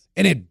 it does.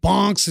 And it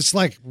bonks. It's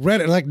like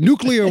red, like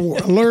nuclear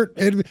alert.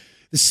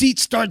 the seat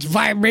starts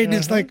vibrating.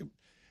 It's like,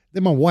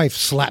 then my wife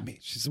slapped me.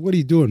 She said, "What are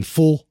you doing,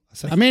 fool?" I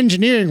said, "I'm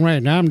engineering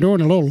right now. I'm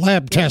doing a little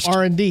lab test.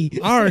 R&D.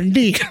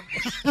 R&D.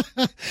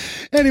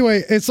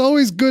 Anyway, it's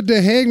always good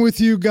to hang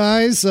with you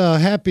guys.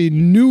 Happy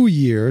New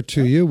Year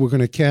to you. We're going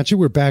to catch you.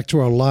 We're back to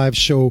our live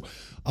show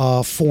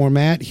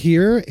format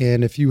here.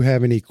 And if you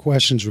have any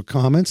questions or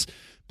comments,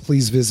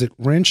 please visit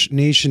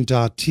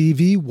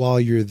wrenchnation.tv. While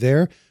you're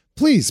there,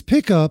 please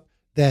pick up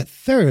that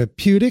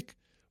therapeutic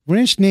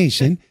Wrench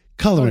Nation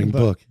coloring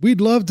book.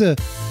 We'd love to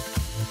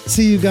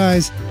see you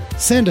guys.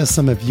 Send us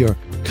some of your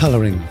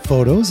coloring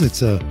photos.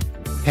 It's a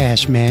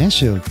hash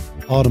mash of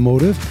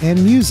automotive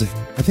and music.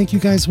 I think you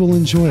guys will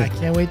enjoy I it.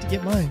 can't wait to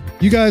get mine.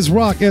 You guys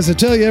rock. As I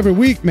tell you every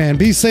week, man,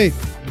 be safe.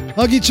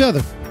 Hug each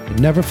other.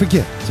 And never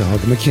forget to hug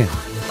them again.